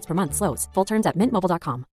 40 gigabytes per month. Slows full terms at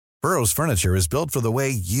mintmobile.com. Burrow's furniture is built for the way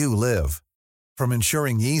you live. From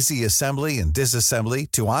ensuring easy assembly and disassembly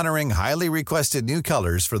to honoring highly requested new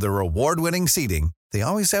colors for their award-winning seating, they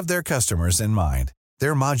always have their customers in mind.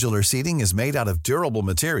 Their modular seating is made out of durable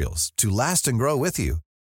materials to last and grow with you.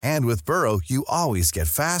 And with Burrow, you always get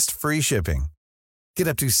fast, free shipping. Get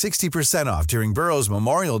up to 60% off during Burrow's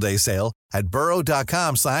Memorial Day sale at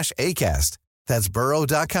burrow.com/ACAST. That's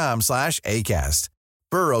burrow.com/ACAST.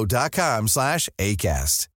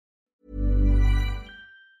 burrow.com/ACAST.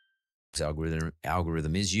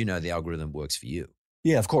 Algorithm is, the algorithm works for you.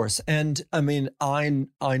 Yeah, of course. And I mean, I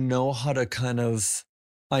know how to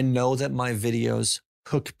I know that my videos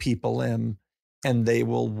hook people in and they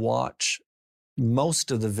will watch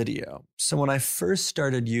most of the video. So when I first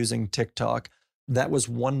started using TikTok, that was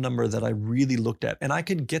one number that I really looked at, and I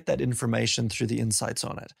could get that information through the insights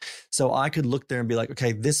on it. So I could look there and be like,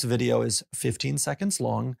 okay, this video is 15 seconds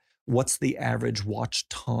long. What's the average watch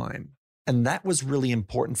time? And that was really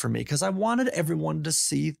important for me because I wanted everyone to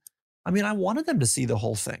see, I wanted them to see the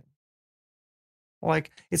whole thing.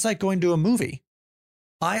 Like, it's like going to a movie.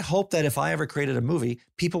 I hope that if I ever created a movie,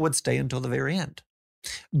 people would stay until the very end.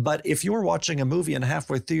 But if you're watching a movie and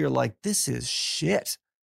halfway through, you're like, this is shit,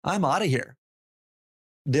 I'm out of here,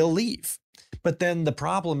 they'll leave. But then the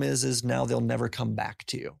problem is now they'll never come back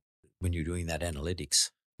to you. When you're doing that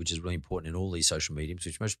analytics, which is really important in all these social mediums,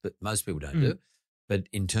 which most people don't do. But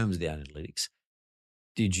in terms of the analytics,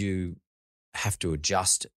 did you have to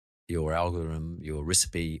adjust your algorithm, your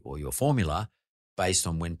recipe, or your formula based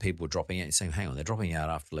on when people are dropping out. You're saying, hang on, they're dropping out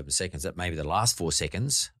after 11 seconds. That maybe the last 4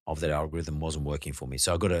 seconds of that algorithm wasn't working for me.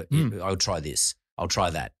 So I'll try this. I'll try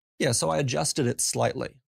that. Yeah, so I adjusted it slightly.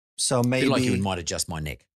 So maybe Feel like you might adjust my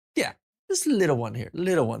neck. Yeah, just a little one here,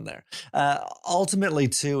 little one there. Ultimately,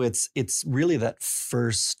 too, it's really that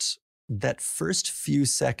first few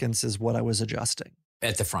seconds is what I was adjusting.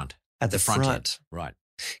 At the front. At the front. End. Right.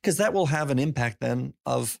 Because that will have an impact then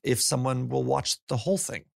of if someone will watch the whole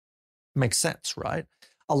thing. Makes sense, right?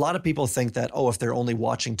 A lot of people think that, if they're only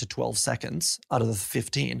watching to 12 seconds out of the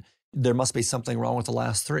 15, there must be something wrong with the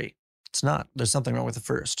last 3. It's not. There's something wrong with the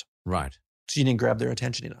first. Right. So you didn't grab their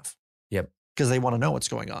attention enough. Yep. Because they want to know what's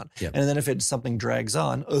going on. Yep. And then if something drags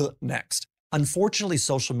on, next. Unfortunately,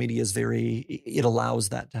 social media it allows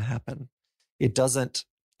that to happen. It doesn't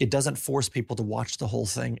force people to watch the whole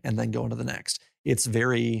thing and then go into the next. It's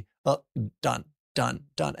very done.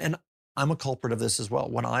 And I'm a culprit of this as well.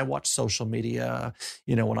 When I watch social media,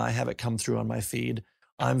 when I have it come through on my feed,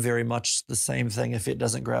 I'm very much the same thing. If it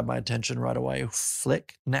doesn't grab my attention right away,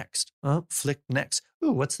 flick next, flick next.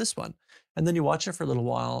 Ooh, what's this one? And then you watch it for a little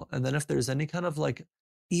while. And then if there's any kind of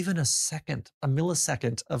even a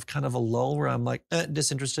millisecond of kind of a lull where I'm like,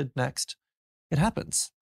 disinterested, next, it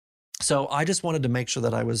happens. So I just wanted to make sure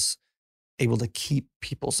that I was able to keep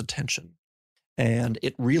people's attention. And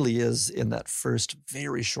it really is in that first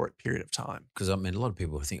very short period of time. Because a lot of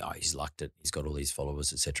people think, he's lucked it. He's got all these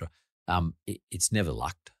followers, etc. It's never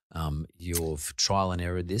lucked. You've trial and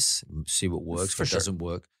error this, see what works, what doesn't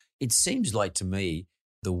work. It seems like to me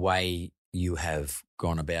the way you have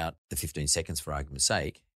gone about the 15 seconds, for argument's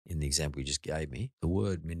sake, in the example you just gave me, the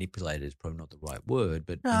word manipulated is probably not the right word,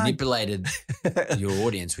 but manipulated your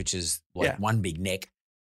audience, which is one big neck.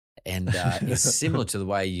 And it's similar to the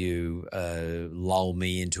way you lull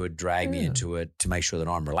me into it, drag me into it to make sure that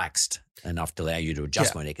I'm relaxed enough to allow you to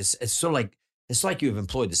adjust my neck. It's sort of like you've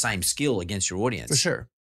employed the same skill against your audience. For sure.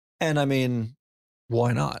 And I mean,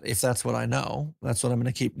 why not? If that's what I know, that's what I'm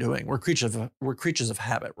going to keep doing. We're creatures of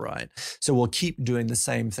habit, right? So we'll keep doing the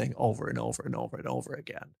same thing over and over and over and over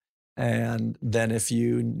again. And then if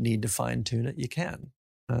you need to fine tune it, you can,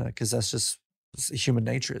 because that's just human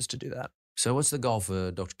nature is to do that. So what's the goal for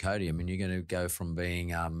Dr. Cody? I mean, you're going to go from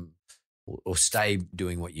being or stay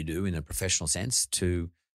doing what you do in a professional sense to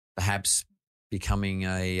perhaps becoming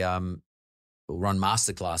run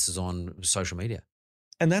masterclasses on social media.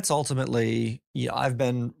 And that's ultimately, I've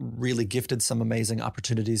been really gifted some amazing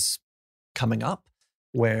opportunities coming up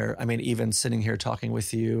where, even sitting here talking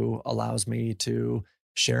with you allows me to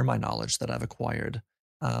share my knowledge that I've acquired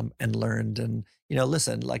and learned. And,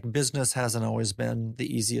 listen, business hasn't always been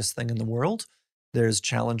the easiest thing in the world. There's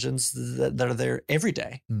challenges that are there every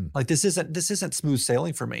day. This isn't smooth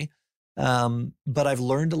sailing for me. But I've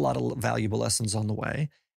learned a lot of valuable lessons on the way.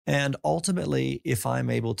 And ultimately, if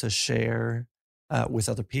I'm able to share with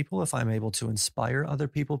other people, if I'm able to inspire other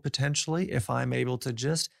people potentially, if I'm able to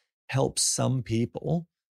just help some people,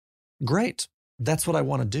 great. That's what I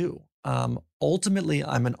want to do. Ultimately,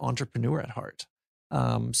 I'm an entrepreneur at heart.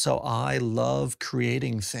 So I love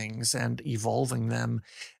creating things and evolving them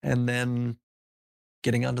and then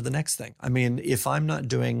getting on to the next thing. If I'm not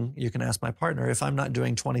doing, you can ask my partner, if I'm not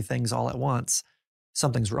doing 20 things all at once,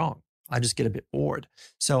 something's wrong. I just get a bit bored.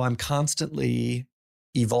 So I'm constantly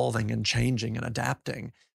evolving and changing and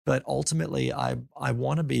adapting. But ultimately, I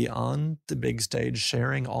want to be on the big stage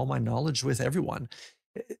sharing all my knowledge with everyone.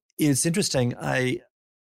 It's interesting. I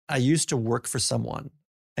used to work for someone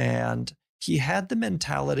and he had the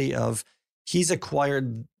mentality of he's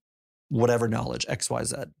acquired whatever knowledge, X, Y,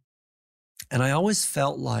 Z. And I always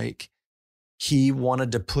felt like he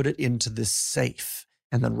wanted to put it into this safe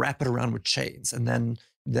and then wrap it around with chains and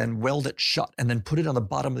then weld it shut and then put it on the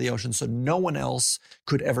bottom of the ocean so no one else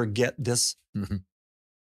could ever get this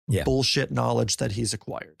bullshit knowledge that he's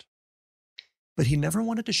acquired. But he never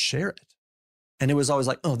wanted to share it. And it was always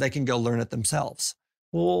like, they can go learn it themselves.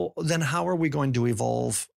 Well, then how are we going to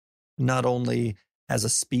evolve not only as a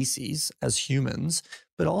species, as humans,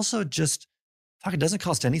 but also just, it doesn't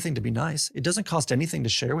cost anything to be nice. It doesn't cost anything to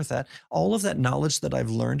share with that. All of that knowledge that I've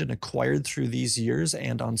learned and acquired through these years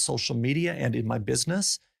and on social media and in my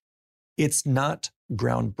business, it's not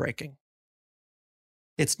groundbreaking.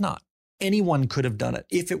 It's not. Anyone could have done it.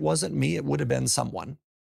 If it wasn't me, it would have been someone.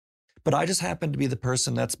 But I just happen to be the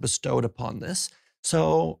person that's bestowed upon this.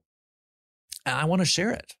 So I want to share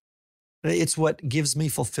it. It's what gives me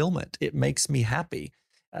fulfillment. It makes me happy.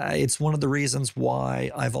 It's one of the reasons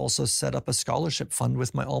why I've also set up a scholarship fund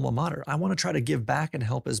with my alma mater. I want to try to give back and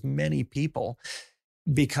help as many people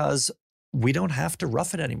because we don't have to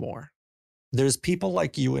rough it anymore. There's people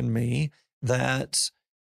like you and me that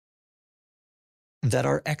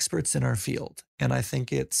are experts in our field. And I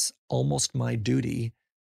think it's almost my duty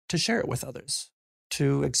to share it with others,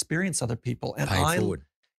 to experience other people. And Pay it forward.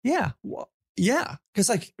 Yeah. Well, yeah. Because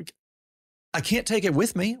I can't take it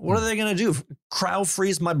with me. What are they going to do? Cryo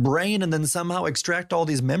freeze my brain and then somehow extract all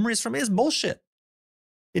these memories from me? It's bullshit.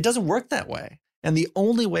 It doesn't work that way. And the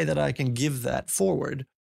only way that I can give that forward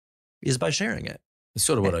is by sharing it. It's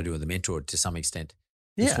sort of what I do with the mentor to some extent.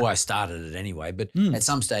 Yeah. That's why I started it anyway. But at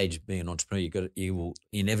some stage, being an entrepreneur, you will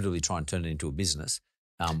inevitably try and turn it into a business,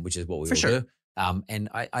 which is what we all do. And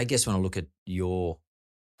I guess when I look at your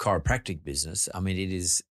chiropractic business, I mean,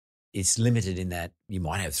 it's limited in that you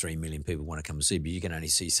might have 3 million people want to come and see, but you can only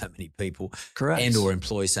see so many people. Correct. And or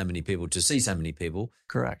employ so many people to see so many people.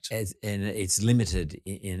 Correct. And it's limited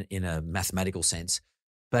in a mathematical sense.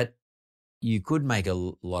 But you could make a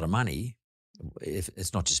lot of money. If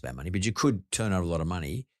it's not just about money, but you could turn over a lot of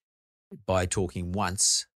money by talking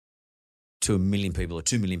once to 1 million people or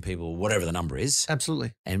 2 million people, or whatever the number is.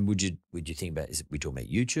 Absolutely. And would you think about, we talking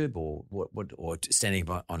about YouTube or what or standing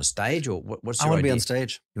on a stage, or what's your I want to idea? be on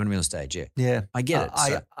stage. You want to be on stage, yeah. Yeah. I get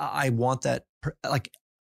it. I want that, like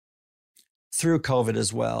through COVID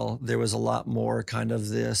as well, there was a lot more kind of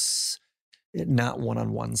this, not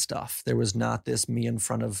one-on-one stuff. There was not this me in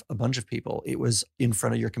front of a bunch of people. It was in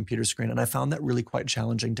front of your computer screen. And I found that really quite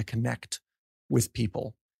challenging to connect with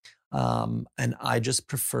people. And I just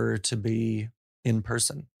prefer to be in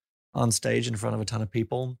person, on stage in front of a ton of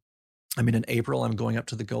people. I mean, in April, I'm going up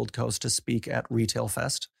to the Gold Coast to speak at Retail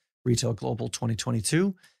Fest, Retail Global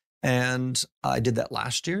 2022. And I did that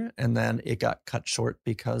last year, and then it got cut short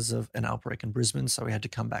because of an outbreak in Brisbane. So we had to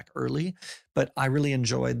come back early. But I really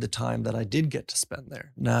enjoyed the time that I did get to spend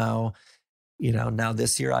there. Now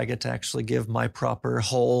this year I get to actually give my proper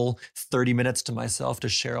whole 30 minutes to myself to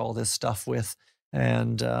share all this stuff with.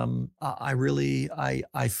 And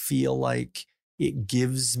I feel like it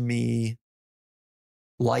gives me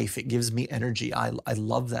life. It gives me energy. I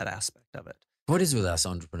love that aspect of it. What is with us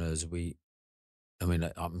entrepreneurs?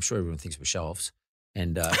 I'm sure everyone thinks we're show-offs or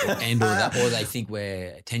they think we're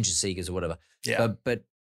attention seekers or whatever. Yeah. But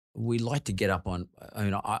we like to get up on,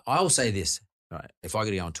 I'll say this, right? If I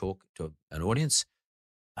got to go and talk to an audience,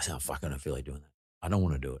 I say, I don't feel like doing that. I don't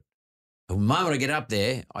want to do it. The moment I get up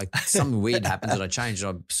there, something weird happens that I change.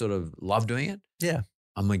 I sort of love doing it. Yeah.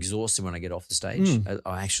 I'm exhausted when I get off the stage.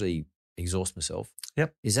 I actually exhaust myself.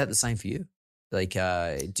 Yep. Is that the same for you? Like,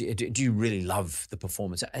 do you really love the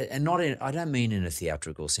performance? And I don't mean in a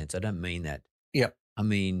theatrical sense. I don't mean that. Yep. I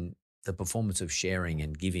mean the performance of sharing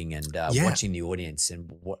and giving and watching the audience and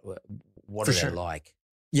what are they like?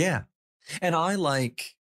 Yeah. And I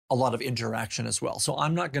like a lot of interaction as well. So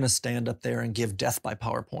I'm not going to stand up there and give death by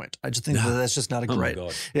PowerPoint. I just think that's just not a great. Oh my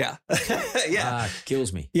God. Yeah. Yeah.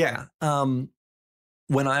 Kills me. Yeah.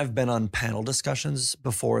 When I've been on panel discussions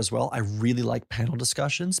before as well, I really like panel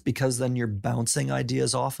discussions because then you're bouncing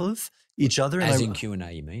ideas off of each other. As in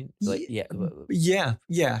Q&A, you mean? Like,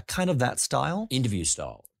 Yeah. Kind of that style. Interview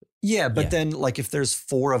style. Yeah. But then like if there's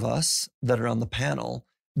 4 of us that are on the panel,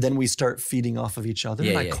 then we start feeding off of each other.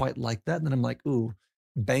 And I quite like that. And then I'm like, ooh,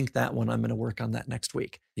 bank that one. I'm going to work on that next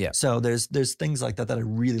week. Yeah. So there's things like that I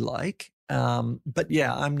really like. But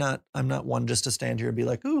yeah, I'm not one just to stand here and be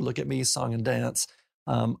like, ooh, look at me, song and dance.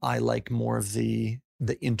 I like more of the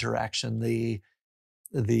interaction, the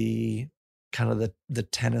kind of the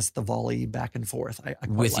tennis, the volley back and forth. I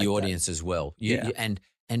with like the audience as well.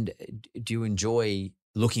 And do you enjoy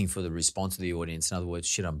looking for the response of the audience? In other words,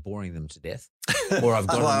 shit, I'm boring them to death, or I've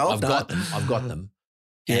got them.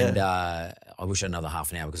 Yeah. And I wish I had another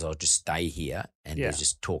half an hour because I'll just stay here and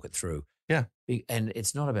just talk it through. Yeah. And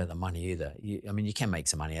it's not about the money either. You can make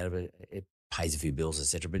some money out of it. It pays a few bills,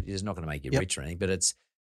 etc. But it's not going to make you rich or anything. But it's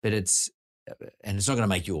and it's not going to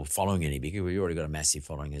make your following any bigger. We've already got a massive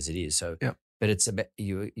following as it is. So, but it's about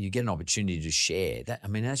you get an opportunity to share that. I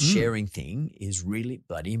mean, that sharing thing is really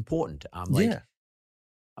bloody important. I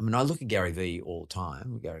look at Gary Vee all the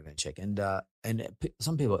time, Gary Vaynerchuk, and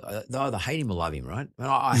some people they either hate him or love him, right?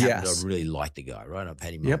 I happen to really like the guy, right? I've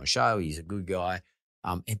had him on my show. He's a good guy,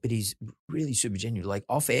 but he's really super genuine. Like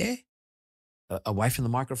off air, away from the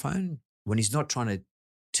microphone, when he's not trying to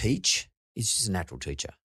teach, he's just a natural teacher.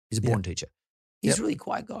 He's a born teacher. He's a really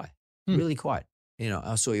quiet guy, really quiet.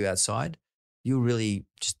 I saw you outside. You're really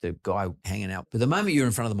just the guy hanging out. But the moment you're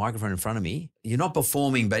in front of the microphone in front of me, you're not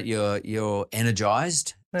performing, but you're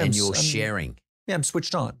energized and you're sharing. Yeah, I'm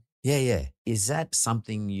switched on. Yeah. Is that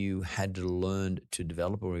something you had to learn to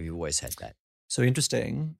develop, or have you always had that? So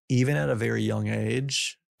interesting. Even at a very young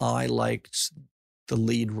age, I liked the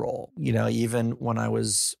lead role. Even when I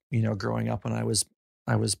was, growing up, when I was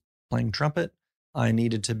playing trumpet, I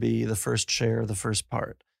needed to be the first chair, the first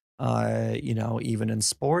part. Even in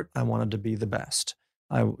sport, I wanted to be the best.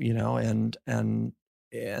 And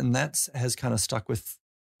that's has kind of stuck with,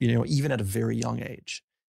 even at a very young age.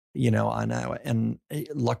 I know, and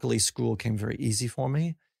luckily school came very easy for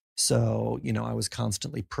me. So, I was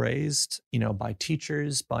constantly praised, by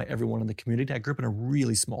teachers, by everyone in the community. I grew up in a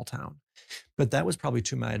really small town, but that was probably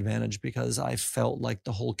to my advantage because I felt like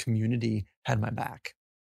the whole community had my back.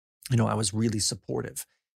 I was really supportive.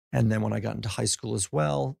 And then when I got into high school as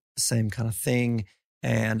well, same kind of thing.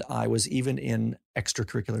 And I was even in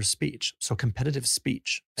extracurricular speech, so competitive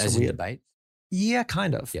speech. As in debate? Yeah,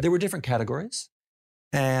 kind of. Yep. There were different categories.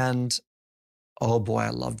 And oh boy, I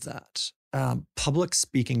loved that. Public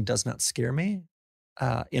speaking does not scare me.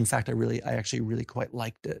 In fact, I actually really quite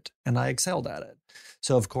liked it, and I excelled at it.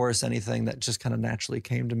 So of course, anything that just kind of naturally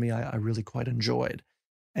came to me, I really quite enjoyed.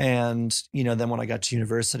 And, then when I got to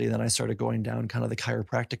university, then I started going down kind of the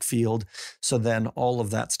chiropractic field. So then all of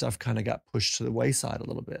that stuff kind of got pushed to the wayside a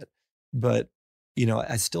little bit. But,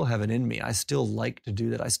 I still have it in me. I still like to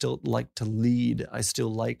do that. I still like to lead. I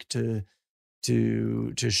still like to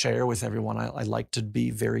share with everyone. I like to be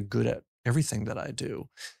very good at everything that I do.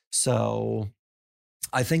 So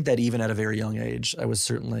I think that even at a very young age, I was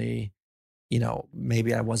certainly,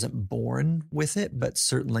 maybe I wasn't born with it, but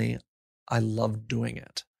certainly I loved doing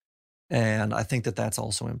it. And I think that that's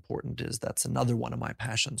also important. That's another one of my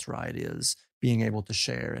passions, right? Is being able to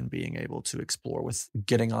share and being able to explore with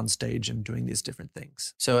getting on stage and doing these different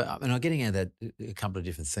things. So, I'm getting at that a couple of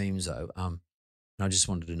different themes though. And I just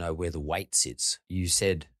wanted to know where the weight sits. You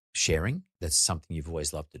said sharing, that's something you've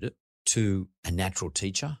always loved to do. 2, a natural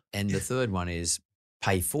teacher. And the third one is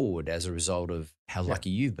pay forward as a result of how lucky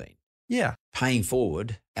you've been. Yeah. Paying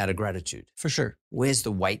forward out of gratitude. For sure. Where's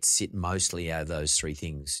the weight sit mostly out of those 3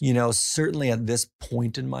 things? Certainly at this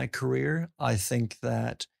point in my career, I think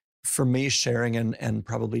that for me, sharing and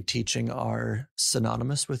probably teaching are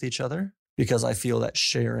synonymous with each other because I feel that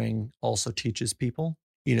sharing also teaches people.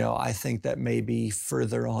 I think that maybe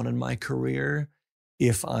further on in my career,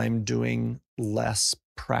 if I'm doing less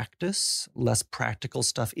practice, less practical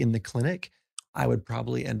stuff in the clinic, I would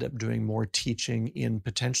probably end up doing more teaching in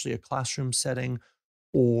potentially a classroom setting.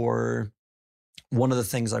 Or one of the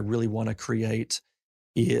things I really want to create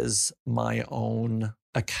is my own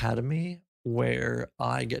academy where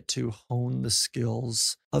I get to hone the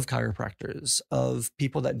skills of chiropractors, of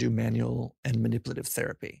people that do manual and manipulative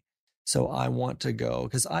therapy. So I want to go,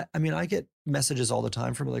 because I get messages all the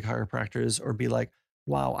time from other chiropractors or be like,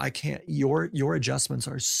 wow, your adjustments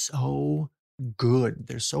are so good.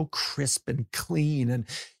 They're so crisp and clean, and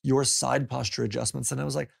your side posture adjustments. And I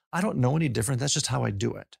was like, I don't know any different. That's just how I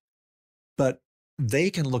do it. But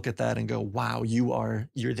they can look at that and go, wow, you're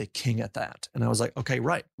the king at that. And I was like, okay,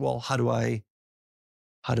 right. Well, how do I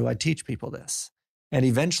teach people this? And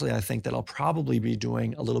eventually I think that I'll probably be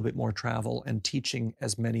doing a little bit more travel and teaching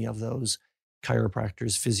as many of those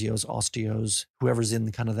chiropractors, physios, osteos, whoever's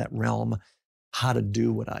in kind of that realm, how to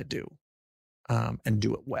do what I do and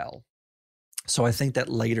do it well. So I think that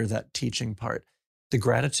later, that teaching part, the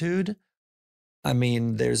gratitude,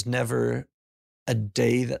 there's never a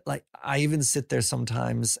day that, like, I even sit there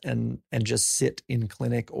sometimes and just sit in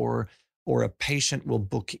clinic, or a patient will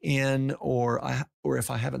book in, or if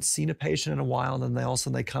I haven't seen a patient in a while and then all of a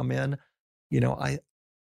sudden they come in,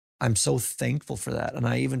 I'm so thankful for that. And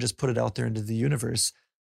I even just put it out there into the universe,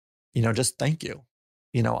 just thank you.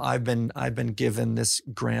 I've been given this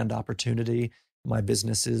grand opportunity. My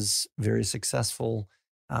business is very successful.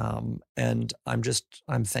 And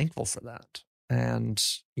I'm thankful for that. And,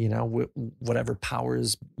 whatever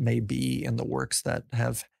powers may be in the works that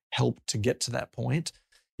have helped to get to that point,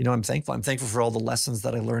 I'm thankful. I'm thankful for all the lessons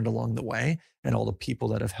that I learned along the way and all the people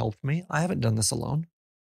that have helped me. I haven't done this alone.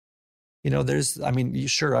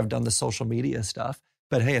 Sure, I've done the social media stuff,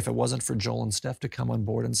 but hey, if it wasn't for Joel and Steph to come on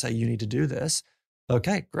board and say, you need to do this,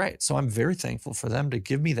 okay, great. So I'm very thankful for them to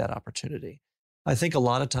give me that opportunity. I think a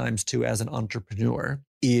lot of times too, as an entrepreneur,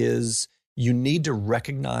 is you need to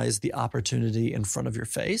recognize the opportunity in front of your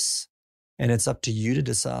face, and it's up to you to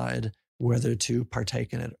decide whether to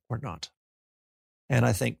partake in it or not. And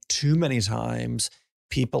I think too many times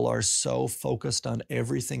people are so focused on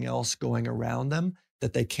everything else going around them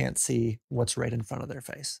that they can't see what's right in front of their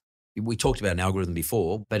face. We talked about an algorithm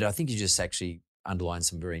before, but I think you just actually underlined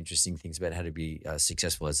some very interesting things about how to be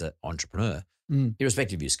successful as an entrepreneur,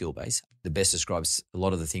 irrespective of your skill base. The best describes a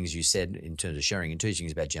lot of the things you said in terms of sharing and teaching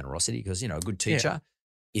is about generosity, because, a good teacher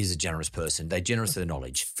is a generous person. They're generous with their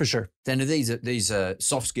knowledge. For sure. Then these are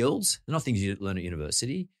soft skills. They're not things you learn at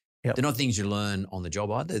university. Yep. They're not things you learn on the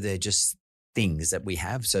job either. They're just things that we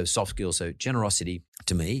have. So soft skills. So generosity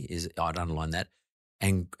to me is, I'd underline that,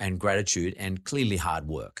 and gratitude, and clearly hard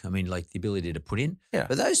work. I mean, like the ability to put in. Yeah.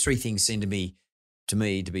 But those three things seem to me to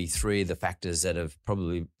be three of the factors that have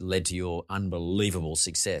probably led to your unbelievable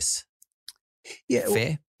success. Yeah.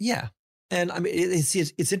 Fair? Yeah. And I mean,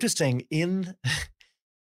 it's interesting in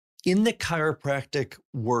the chiropractic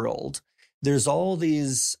world, there's all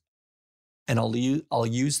these, and I'll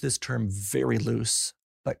use this term very loose,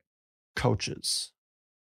 but coaches.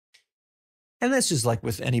 And that's just like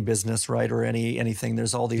with any business, right? Or anything,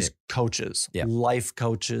 there's all these coaches, life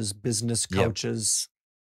coaches, business coaches.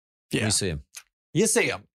 Yeah. You see them. You see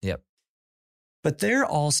them. Yep. But they're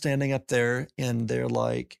all standing up there and they're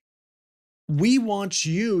like, we want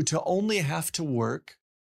you to only have to work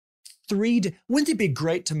 3 days. Wouldn't it be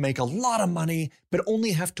great to make a lot of money, but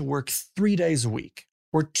only have to work 3 days a week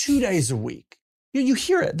or 2 days a week? You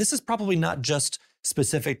hear it. This is probably not just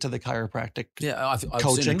specific to the chiropractic I've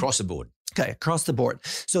coaching. seen across the board. Okay, across the board.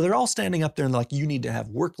 So they're all standing up there and like, you need to have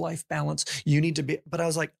work-life balance. You need to be, but I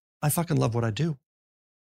was like, I fucking love what I do.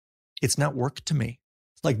 It's not work to me.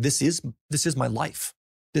 Like this is my life.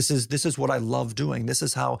 This is what I love doing. This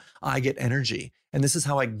is how I get energy, and this is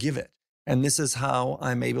how I give it. And this is how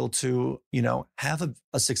I'm able to, have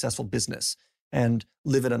a successful business and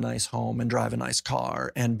live in a nice home and drive a nice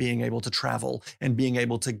car and being able to travel and being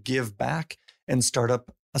able to give back and start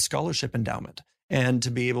up a scholarship endowment and to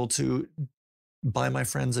be able to buy my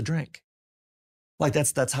friends a drink. Like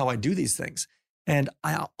that's how I do these things. And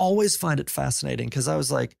I always find it fascinating because I was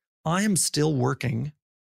like, I am still working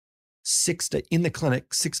in the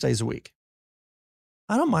clinic 6 days a week.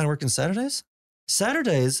 I don't mind working Saturdays.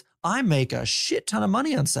 Saturdays, I make a shit ton of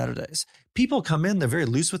money on Saturdays. People come in, they're very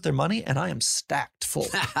loose with their money, and I am stacked full.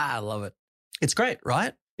 I love it. It's great,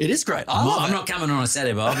 right? It is great. I'm not coming on a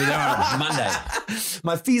Saturday, but I'll be there on Monday.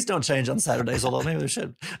 My fees don't change on Saturdays, although maybe they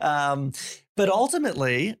should. But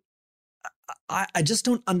ultimately, I just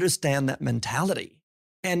don't understand that mentality.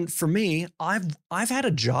 And for me, I've had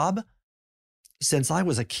a job since I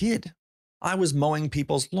was a kid. I was mowing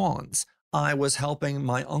people's lawns. I was helping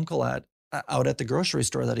my uncle out at the grocery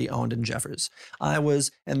store that he owned in Jeffers.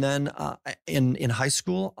 And then in high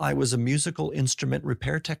school, I was a musical instrument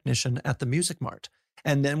repair technician at the Music Mart.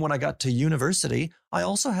 And then when I got to university, I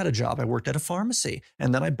also had a job. I worked at a pharmacy,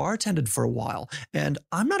 and then I bartended for a while. And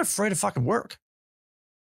I'm not afraid of fucking work.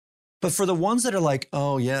 But for the ones that are like,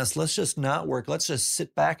 oh yes, let's just not work. Let's just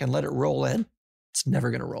sit back and let it roll in. It's never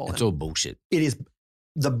going to roll in. It's all bullshit. It is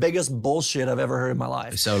the biggest bullshit I've ever heard in my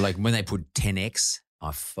life. So like when they put 10X,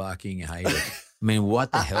 I fucking hate it. I mean,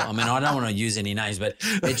 what the hell? I mean, I don't want to use any names, but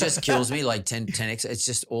it just kills me. Like 10X, it's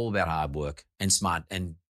just all about hard work and smart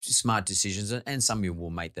decisions. And some you will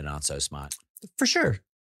make that aren't so smart. For sure.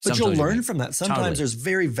 But Sometimes you'll learn from that. Sometimes there's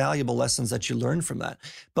very valuable lessons that you learn from that.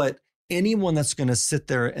 But anyone that's going to sit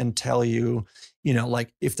there and tell you,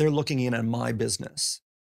 like if they're looking in on my business,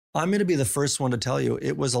 I'm going to be the first one to tell you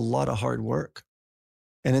it was a lot of hard work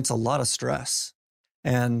and it's a lot of stress.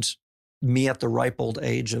 And me at the ripe old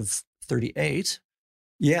age of 38,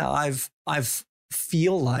 I've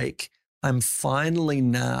feel like I'm finally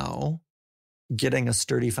now getting a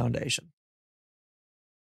sturdy foundation.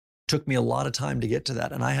 Took me a lot of time to get to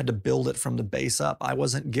that, and I had to build it from the base up. I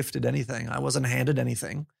wasn't gifted anything. I wasn't handed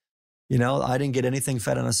anything. I didn't get anything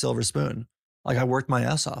fed on a silver spoon. Like I worked my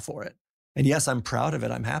ass off for it. And yes, I'm proud of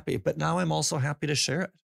it. I'm happy, but now I'm also happy to share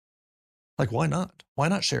it. Like, why not? Why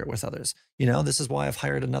not share it with others? This is why I've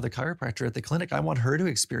hired another chiropractor at the clinic. I want her to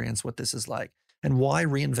experience what this is like. And why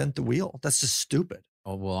reinvent the wheel? That's just stupid.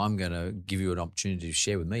 Oh, well, I'm going to give you an opportunity to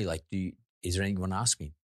share with me. Like, is there anything you want to ask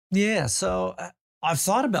me? Yeah. So I've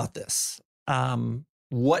thought about this.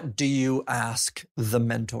 What do you ask the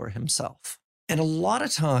mentor himself? And a lot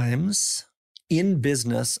of times in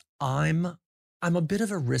business, I'm a bit of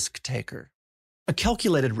a risk taker, a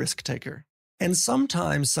calculated risk taker. And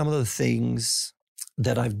sometimes some of the things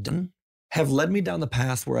that I've done have led me down the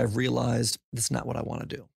path where I've realized that's not what I want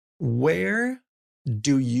to do. Where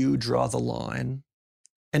do you draw the line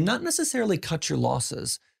and not necessarily cut your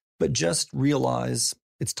losses, but just realize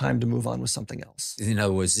it's time to move on with something else? In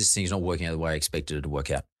other words, this thing's not working out the way I expected it to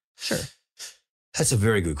work out. Sure. That's a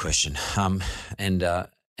very good question. And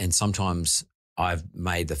sometimes I've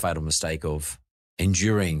made the fatal mistake of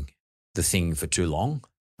enduring the thing for too long.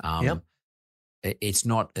 Yep.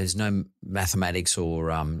 There's no mathematics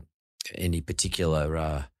or any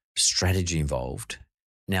particular strategy involved.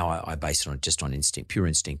 Now I base it just on instinct, pure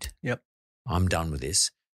instinct. Yep. I'm done with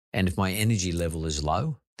this. And if my energy level is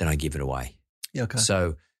low, then I give it away. Yeah, okay.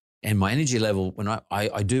 So, and my energy level, when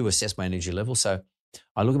I do assess my energy level. So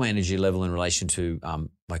I look at my energy level in relation to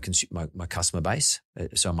my customer base.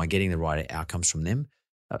 So am I getting the right outcomes from them?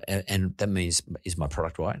 And that means, is my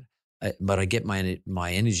product right? But I get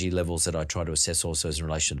my energy levels that I try to assess also as in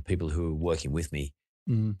relation to people who are working with me.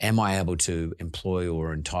 Mm. Am I able to employ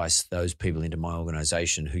or entice those people into my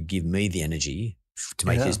organization who give me the energy to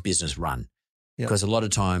make this business run? Yeah. Because a lot of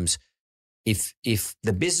times, if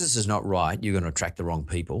the business is not right, you're going to attract the wrong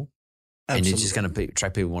people. Absolutely. And you're just going to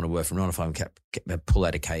attract people who want to work from 9 to 5 and pull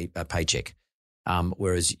out a paycheck.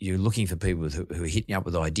 Whereas you're looking for people who are hitting you up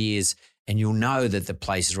with ideas, and you'll know that the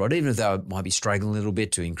place is right, even if they might be struggling a little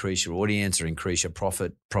bit to increase your audience or increase your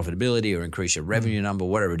profitability or increase your revenue number,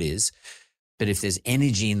 whatever it is. But if there's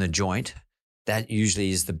energy in the joint, that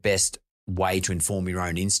usually is the best way to inform your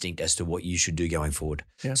own instinct as to what you should do going forward.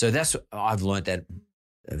 Yeah. So I've learned that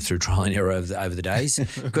through trial and error over the days.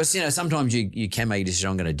 Because, sometimes you can make a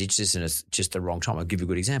decision, I'm going to ditch this, and it's just the wrong time. I'll give you a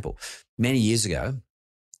good example. Many years ago,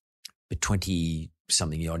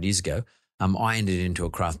 20-something odd years ago, I entered into a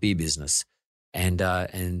craft beer business. And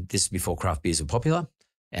this is before craft beers were popular.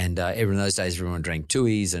 And in those days, everyone drank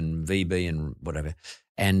Tui's and VB and whatever.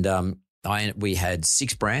 And we had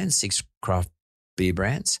 6 craft beer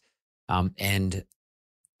brands. And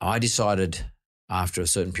I decided after a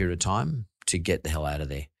certain period of time to get the hell out of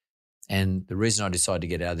there. And the reason I decided to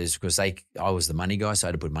get out of there is because I was the money guy, so I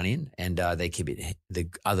had to put money in, and the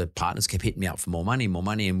other partners kept hitting me up for more money,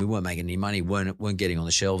 and we weren't making any money, weren't getting on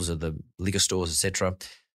the shelves of the liquor stores, etc.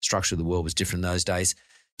 Structure of the world was different in those days.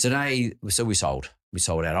 Today, so we sold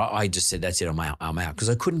out. I just said, that's it, I'm out, because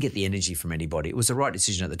I couldn't get the energy from anybody. It was the right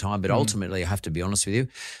decision at the time, but ultimately, I have to be honest with you,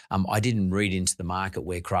 I didn't read into the market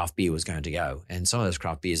where craft beer was going to go, and some of those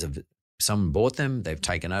craft beers someone bought them, they've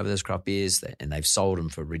taken over those craft beers, and they've sold them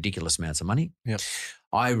for ridiculous amounts of money. Yep.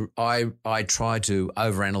 I try to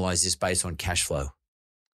overanalyze this based on cash flow.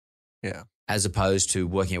 Yeah. As opposed to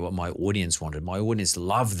working out what my audience wanted. My audience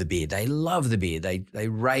loved the beer. They love the beer. They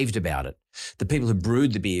raved about it. The people who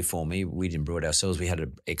brewed the beer for me, we didn't brew it ourselves, we had it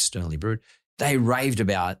externally brewed. They raved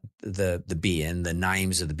about the beer and the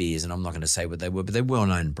names of the beers, and I'm not going to say what they were, but they're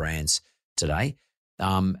well-known brands today.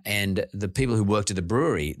 And the people who worked at the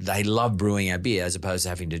brewery, they love brewing our beer as opposed to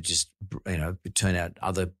having to just, turn out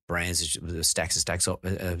other brands with stacks and stacks.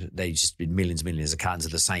 They just did millions of cartons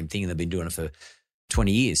of the same thing, and they've been doing it for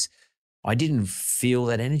 20 years. I didn't feel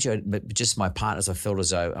that energy, but just my partners, I felt as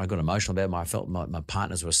though I got emotional about it. I felt my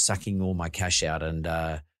partners were sucking all my cash out, and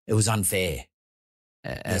it was unfair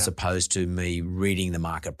as opposed to me reading the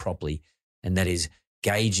market properly. And that is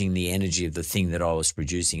gauging the energy of the thing that I was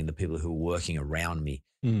producing and the people who were working around me.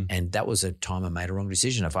 And that was a time I made a wrong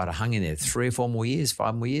decision. If I'd have hung in there 3 or 4 more years,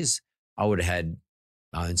 5 more years, I would have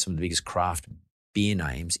owned some of the biggest craft beer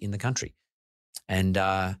names in the country. And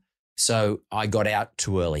so I got out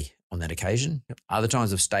too early on that occasion. Yep. Other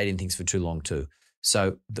times I've stayed in things for too long too.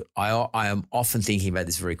 So I am often thinking about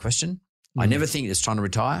this very question. I never think it's trying to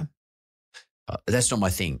retire. That's not my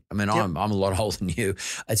thing. I mean, I'm a lot older than you.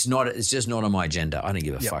 It's just not on my agenda. I don't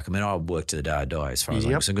give a fuck. I mean, I'll work to the day I die as far as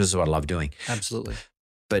I'm concerned, because it's what I love doing. Absolutely.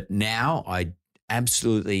 But now I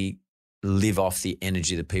absolutely live off the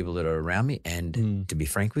energy of the people that are around me. And to be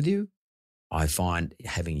frank with you, I find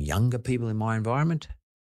having younger people in my environment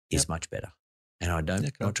is much better. And I'm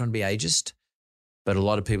not trying to be ageist, but a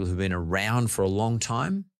lot of people who've been around for a long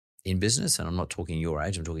time in business, and I'm not talking your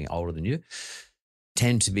age, I'm talking older than you,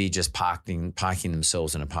 tend to be just parking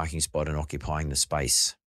themselves in a parking spot and occupying the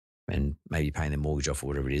space and maybe paying their mortgage off or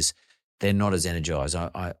whatever it is. They're not as energized.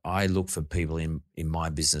 I look for people in my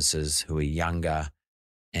businesses who are younger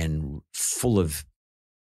and full of,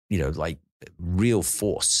 like real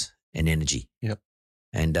force and energy. Yep.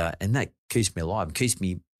 And that keeps me alive, keeps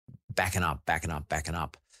me backing up.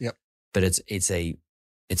 Yep. But it's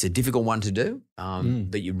a difficult one to do.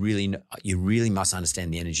 But you really must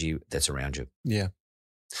understand the energy that's around you. Yeah.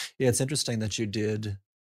 Yeah. It's interesting that you did,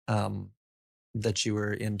 that you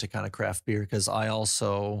were into kind of craft beer, because I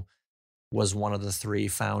also was one of the 3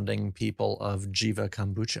 founding people of Jiva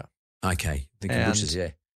Kombucha. Okay. The kombuchas,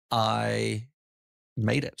 yeah. I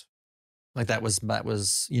made it. Like that was,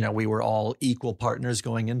 we were all equal partners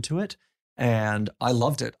going into it. And I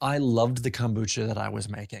loved it. I loved the kombucha that I was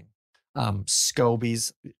making.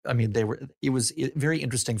 Scobies, I mean, it was a very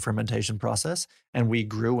interesting fermentation process, and we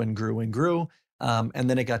grew and grew and grew. And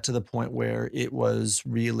then it got to the point where it was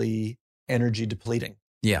really energy depleting.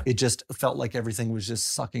 Yeah. It just felt like everything was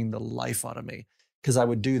just sucking the life out of me, because I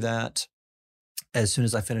would do that as soon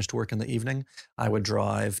as I finished work in the evening. I would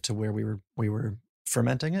drive to where we were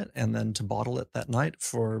fermenting it and then to bottle it that night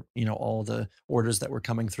for, all the orders that were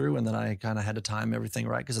coming through. And then I kind of had to time everything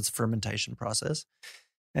right because it's a fermentation process.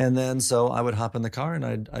 And then so I would hop in the car and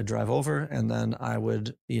I'd drive over, and then I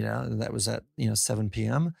would, that was at 7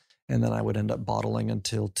 p.m. And then I would end up bottling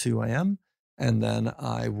until 2 a.m. And then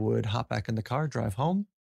I would hop back in the car, drive home,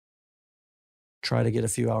 try to get a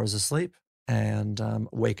few hours of sleep, and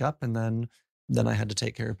wake up. And then I had to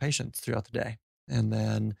take care of patients throughout the day. And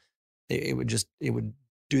then it would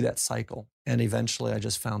do that cycle. And eventually I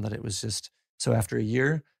just found that it was just, so after a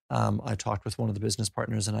year, I talked with one of the business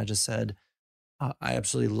partners and I just said, I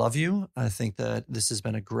absolutely love you. I think that this has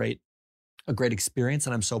been a great experience,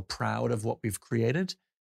 and I'm so proud of what we've created.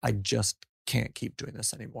 I just can't keep doing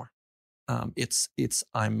this anymore. I'm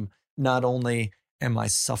not only am I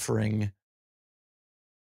suffering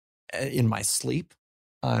in my sleep,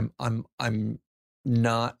 I'm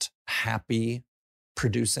not happy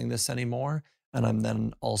producing this anymore, and I'm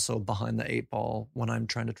then also behind the 8 ball when I'm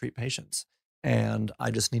trying to treat patients. And I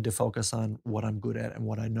just need to focus on what I'm good at and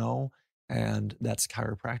what I know. And that's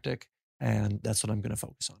chiropractic. And that's what I'm going to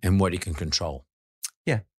focus on. And what you can control.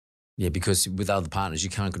 Yeah. Yeah, because with other partners, you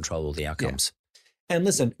can't control all the outcomes. Yeah. And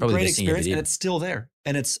listen, Probably great experience, and it's still there.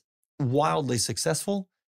 And it's wildly successful.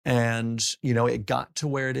 And, it got to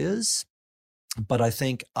where it is. But I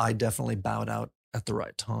think I definitely bowed out at the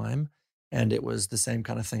right time. And it was the same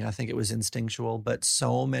kind of thing. I think it was instinctual. But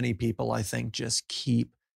so many people, I think, just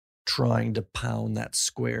keep trying to pound that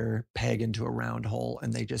square peg into a round hole,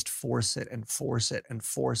 and they just force it and force it and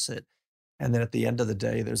force it. And then at the end of the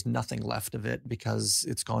day, there's nothing left of it because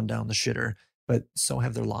it's gone down the shitter, but so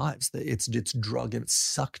have their lives. It's drug, and it's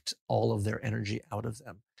sucked all of their energy out of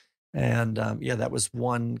them. And that was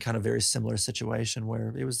one kind of very similar situation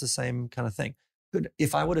where it was the same kind of thing.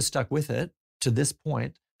 If I would have stuck with it to this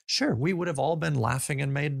point, sure, we would have all been laughing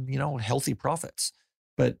and made, healthy profits,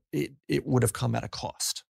 but it would have come at a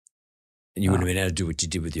cost. And you wouldn't have been able to do what you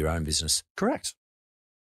did with your own business. Correct.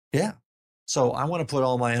 Yeah. So I want to put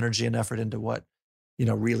all my energy and effort into what,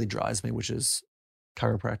 really drives me, which is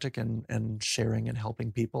chiropractic and sharing and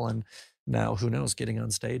helping people. And now, who knows, getting on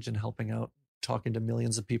stage and helping out, talking to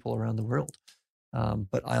millions of people around the world.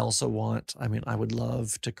 But I also I would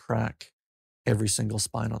love to crack every single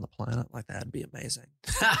spine on the planet. Like, that'd be amazing.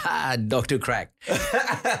 Dr. Crack.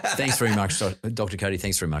 Thanks very much, Dr. Cody.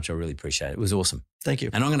 Thanks very much. I really appreciate it. It was awesome. Thank you.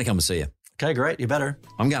 And I'm going to come and see you. Okay, great. You better.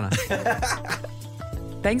 I'm going to.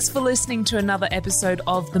 Thanks for listening to another episode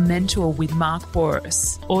of The Mentor with Mark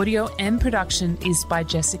Boris. Audio and production is by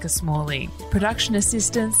Jessica Smalley. Production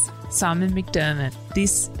assistance, Simon McDermott.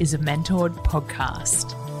 This is a Mentored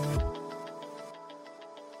podcast.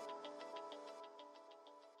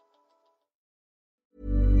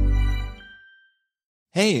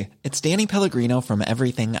 Hey, it's Danny Pellegrino from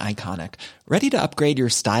Everything Iconic. Ready to upgrade your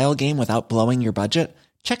style game without blowing your budget?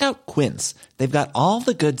 Check out Quince. They've got all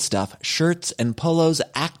the good stuff, shirts and polos,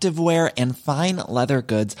 activewear, and fine leather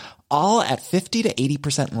goods, all at 50 to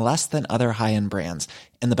 80% less than other high-end brands.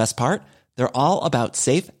 And the best part? They're all about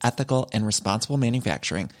safe, ethical, and responsible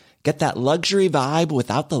manufacturing. Get that luxury vibe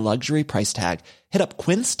without the luxury price tag. Hit up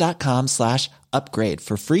quince.com/upgrade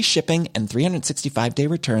for free shipping and 365-day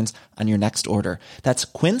returns on your next order. That's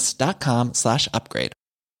quince.com/upgrade.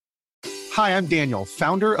 Hi, I'm Daniel,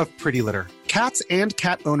 founder of Pretty Litter. Cats and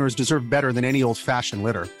cat owners deserve better than any old-fashioned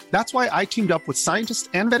litter. That's why I teamed up with scientists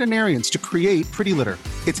and veterinarians to create Pretty Litter.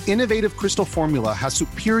 Its innovative crystal formula has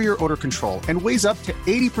superior odor control and weighs up to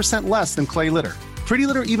 80% less than clay litter. Pretty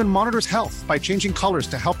Litter even monitors health by changing colors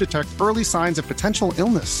to help detect early signs of potential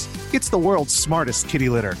illness. It's the world's smartest kitty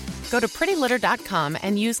litter. Go to prettylitter.com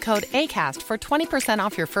and use code ACAST for 20%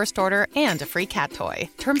 off your first order and a free cat toy.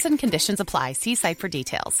 Terms and conditions apply. See site for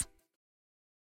details.